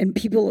 and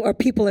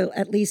people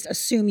at least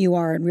assume you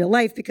are in real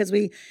life, because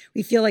we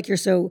feel like you're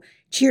so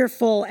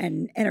cheerful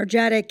and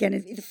energetic, and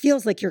it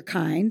feels like you're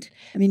kind.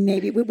 I mean,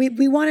 maybe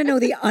we want to know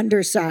the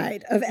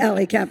underside of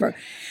Ellie Kemper.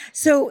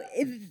 So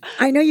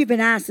I know you've been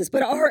asked this,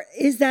 but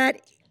is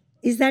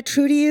that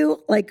true to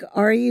you? Like,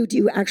 do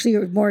you actually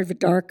are more of a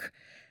dark,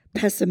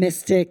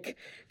 pessimistic,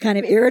 kind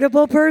of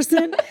irritable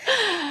person?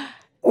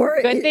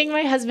 Or good thing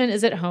my husband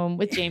is at home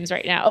with James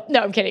right now. No,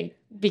 I'm kidding,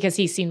 because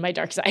he's seen my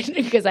dark side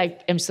because I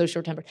am so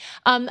short-tempered.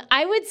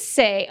 I would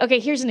say, okay,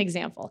 here's an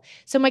example.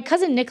 So my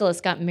cousin Nicholas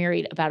got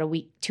married about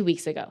 2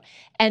 weeks ago,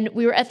 and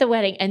we were at the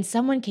wedding, and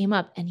someone came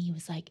up, and he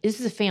was like, this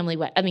is a family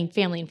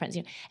and friends,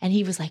 and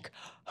he was like,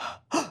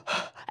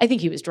 I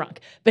think he was drunk,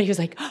 but he was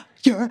like,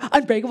 you're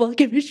unbreakable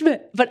Kimmy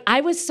Schmidt. But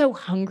I was so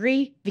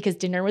hungry because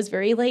dinner was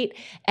very late,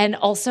 and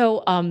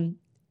also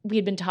we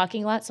had been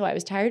talking a lot, so I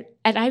was tired,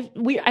 and I go,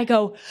 I'm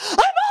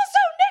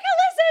also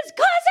Nicholas's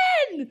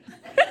cousin!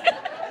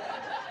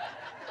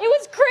 It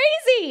was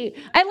sorry.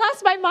 I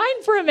lost my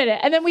mind for a minute.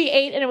 And then we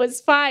ate and it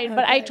was fine. Okay.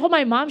 But I told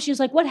my mom, she was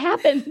like, what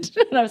happened?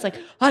 And I was like,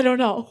 I don't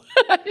know.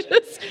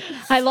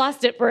 I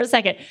lost it for a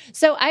second.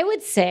 So I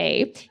would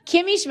say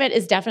Kimmy Schmidt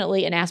is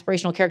definitely an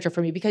aspirational character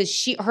for me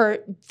because her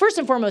first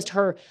and foremost,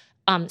 her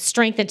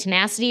strength and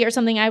tenacity are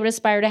something I would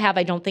aspire to have.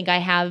 I don't think I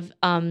have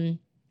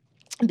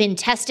been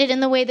tested in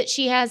the way that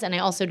she has, and I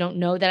also don't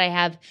know that I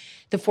have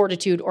the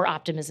fortitude or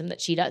optimism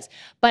that she does.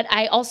 But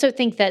I also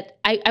think that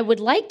I would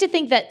like to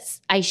think that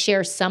I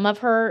share some of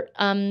her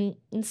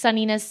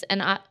sunniness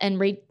and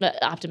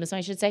optimism,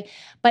 I should say.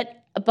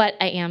 But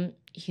I am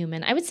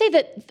human. I would say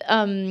that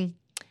I'm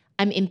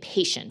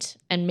impatient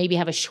and maybe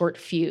have a short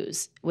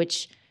fuse,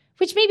 which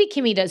maybe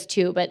Kimmy does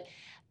too, but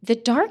the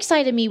dark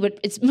side of me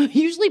it's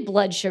usually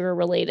blood sugar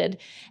related.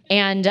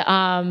 And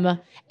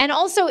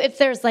also if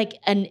there's like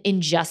an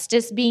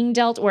injustice being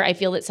dealt where I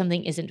feel that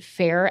something isn't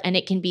fair, and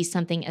it can be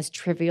something as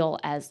trivial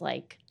as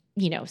like,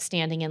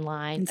 standing in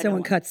line. And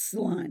someone cuts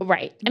the line.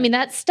 Right. I mean,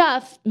 that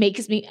stuff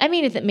makes me,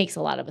 it makes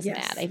a lot of us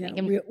mad, I think.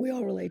 Yeah, we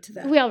all relate to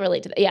that. We all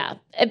relate to that, yeah.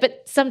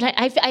 But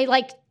sometimes I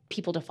like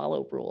people to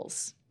follow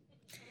rules.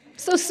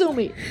 So sue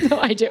me. No,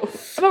 I do.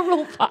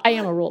 I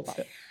am a rule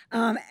follower.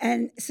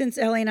 And since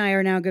Ellie and I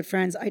are now good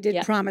friends, I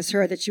did promise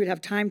her that she would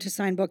have time to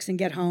sign books and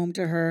get home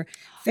to her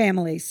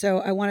family. So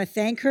I want to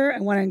thank her. I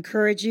want to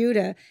encourage you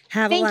to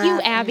have a laugh. Thank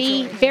you,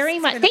 Abby, very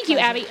much. Thank you,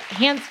 Abby.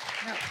 Hands,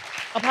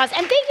 applause.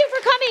 And thank you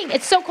for coming.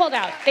 It's so cold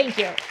out. Thank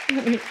you.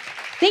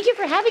 Thank you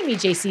for having me,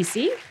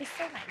 JCC. It's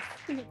so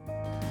nice.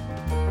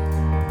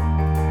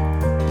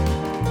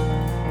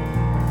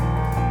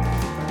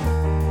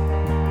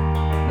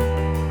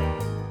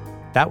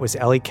 That was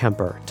Ellie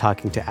Kemper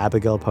talking to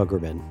Abigail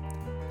Pogrebin.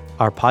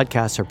 Our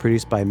podcasts are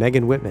produced by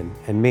Megan Whitman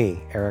and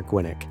me, Eric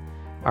Winnick.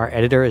 Our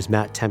editor is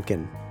Matt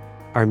Temkin.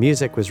 Our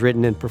music was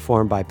written and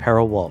performed by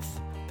Peril Wolf.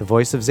 The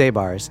voice of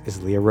Zabars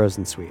is Leah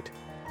Rosensweet.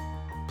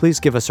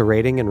 Please give us a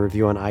rating and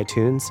review on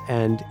iTunes,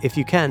 and if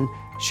you can,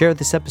 share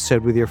this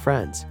episode with your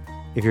friends.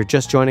 If you're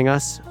just joining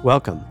us,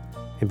 welcome,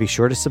 and be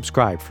sure to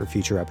subscribe for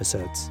future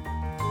episodes.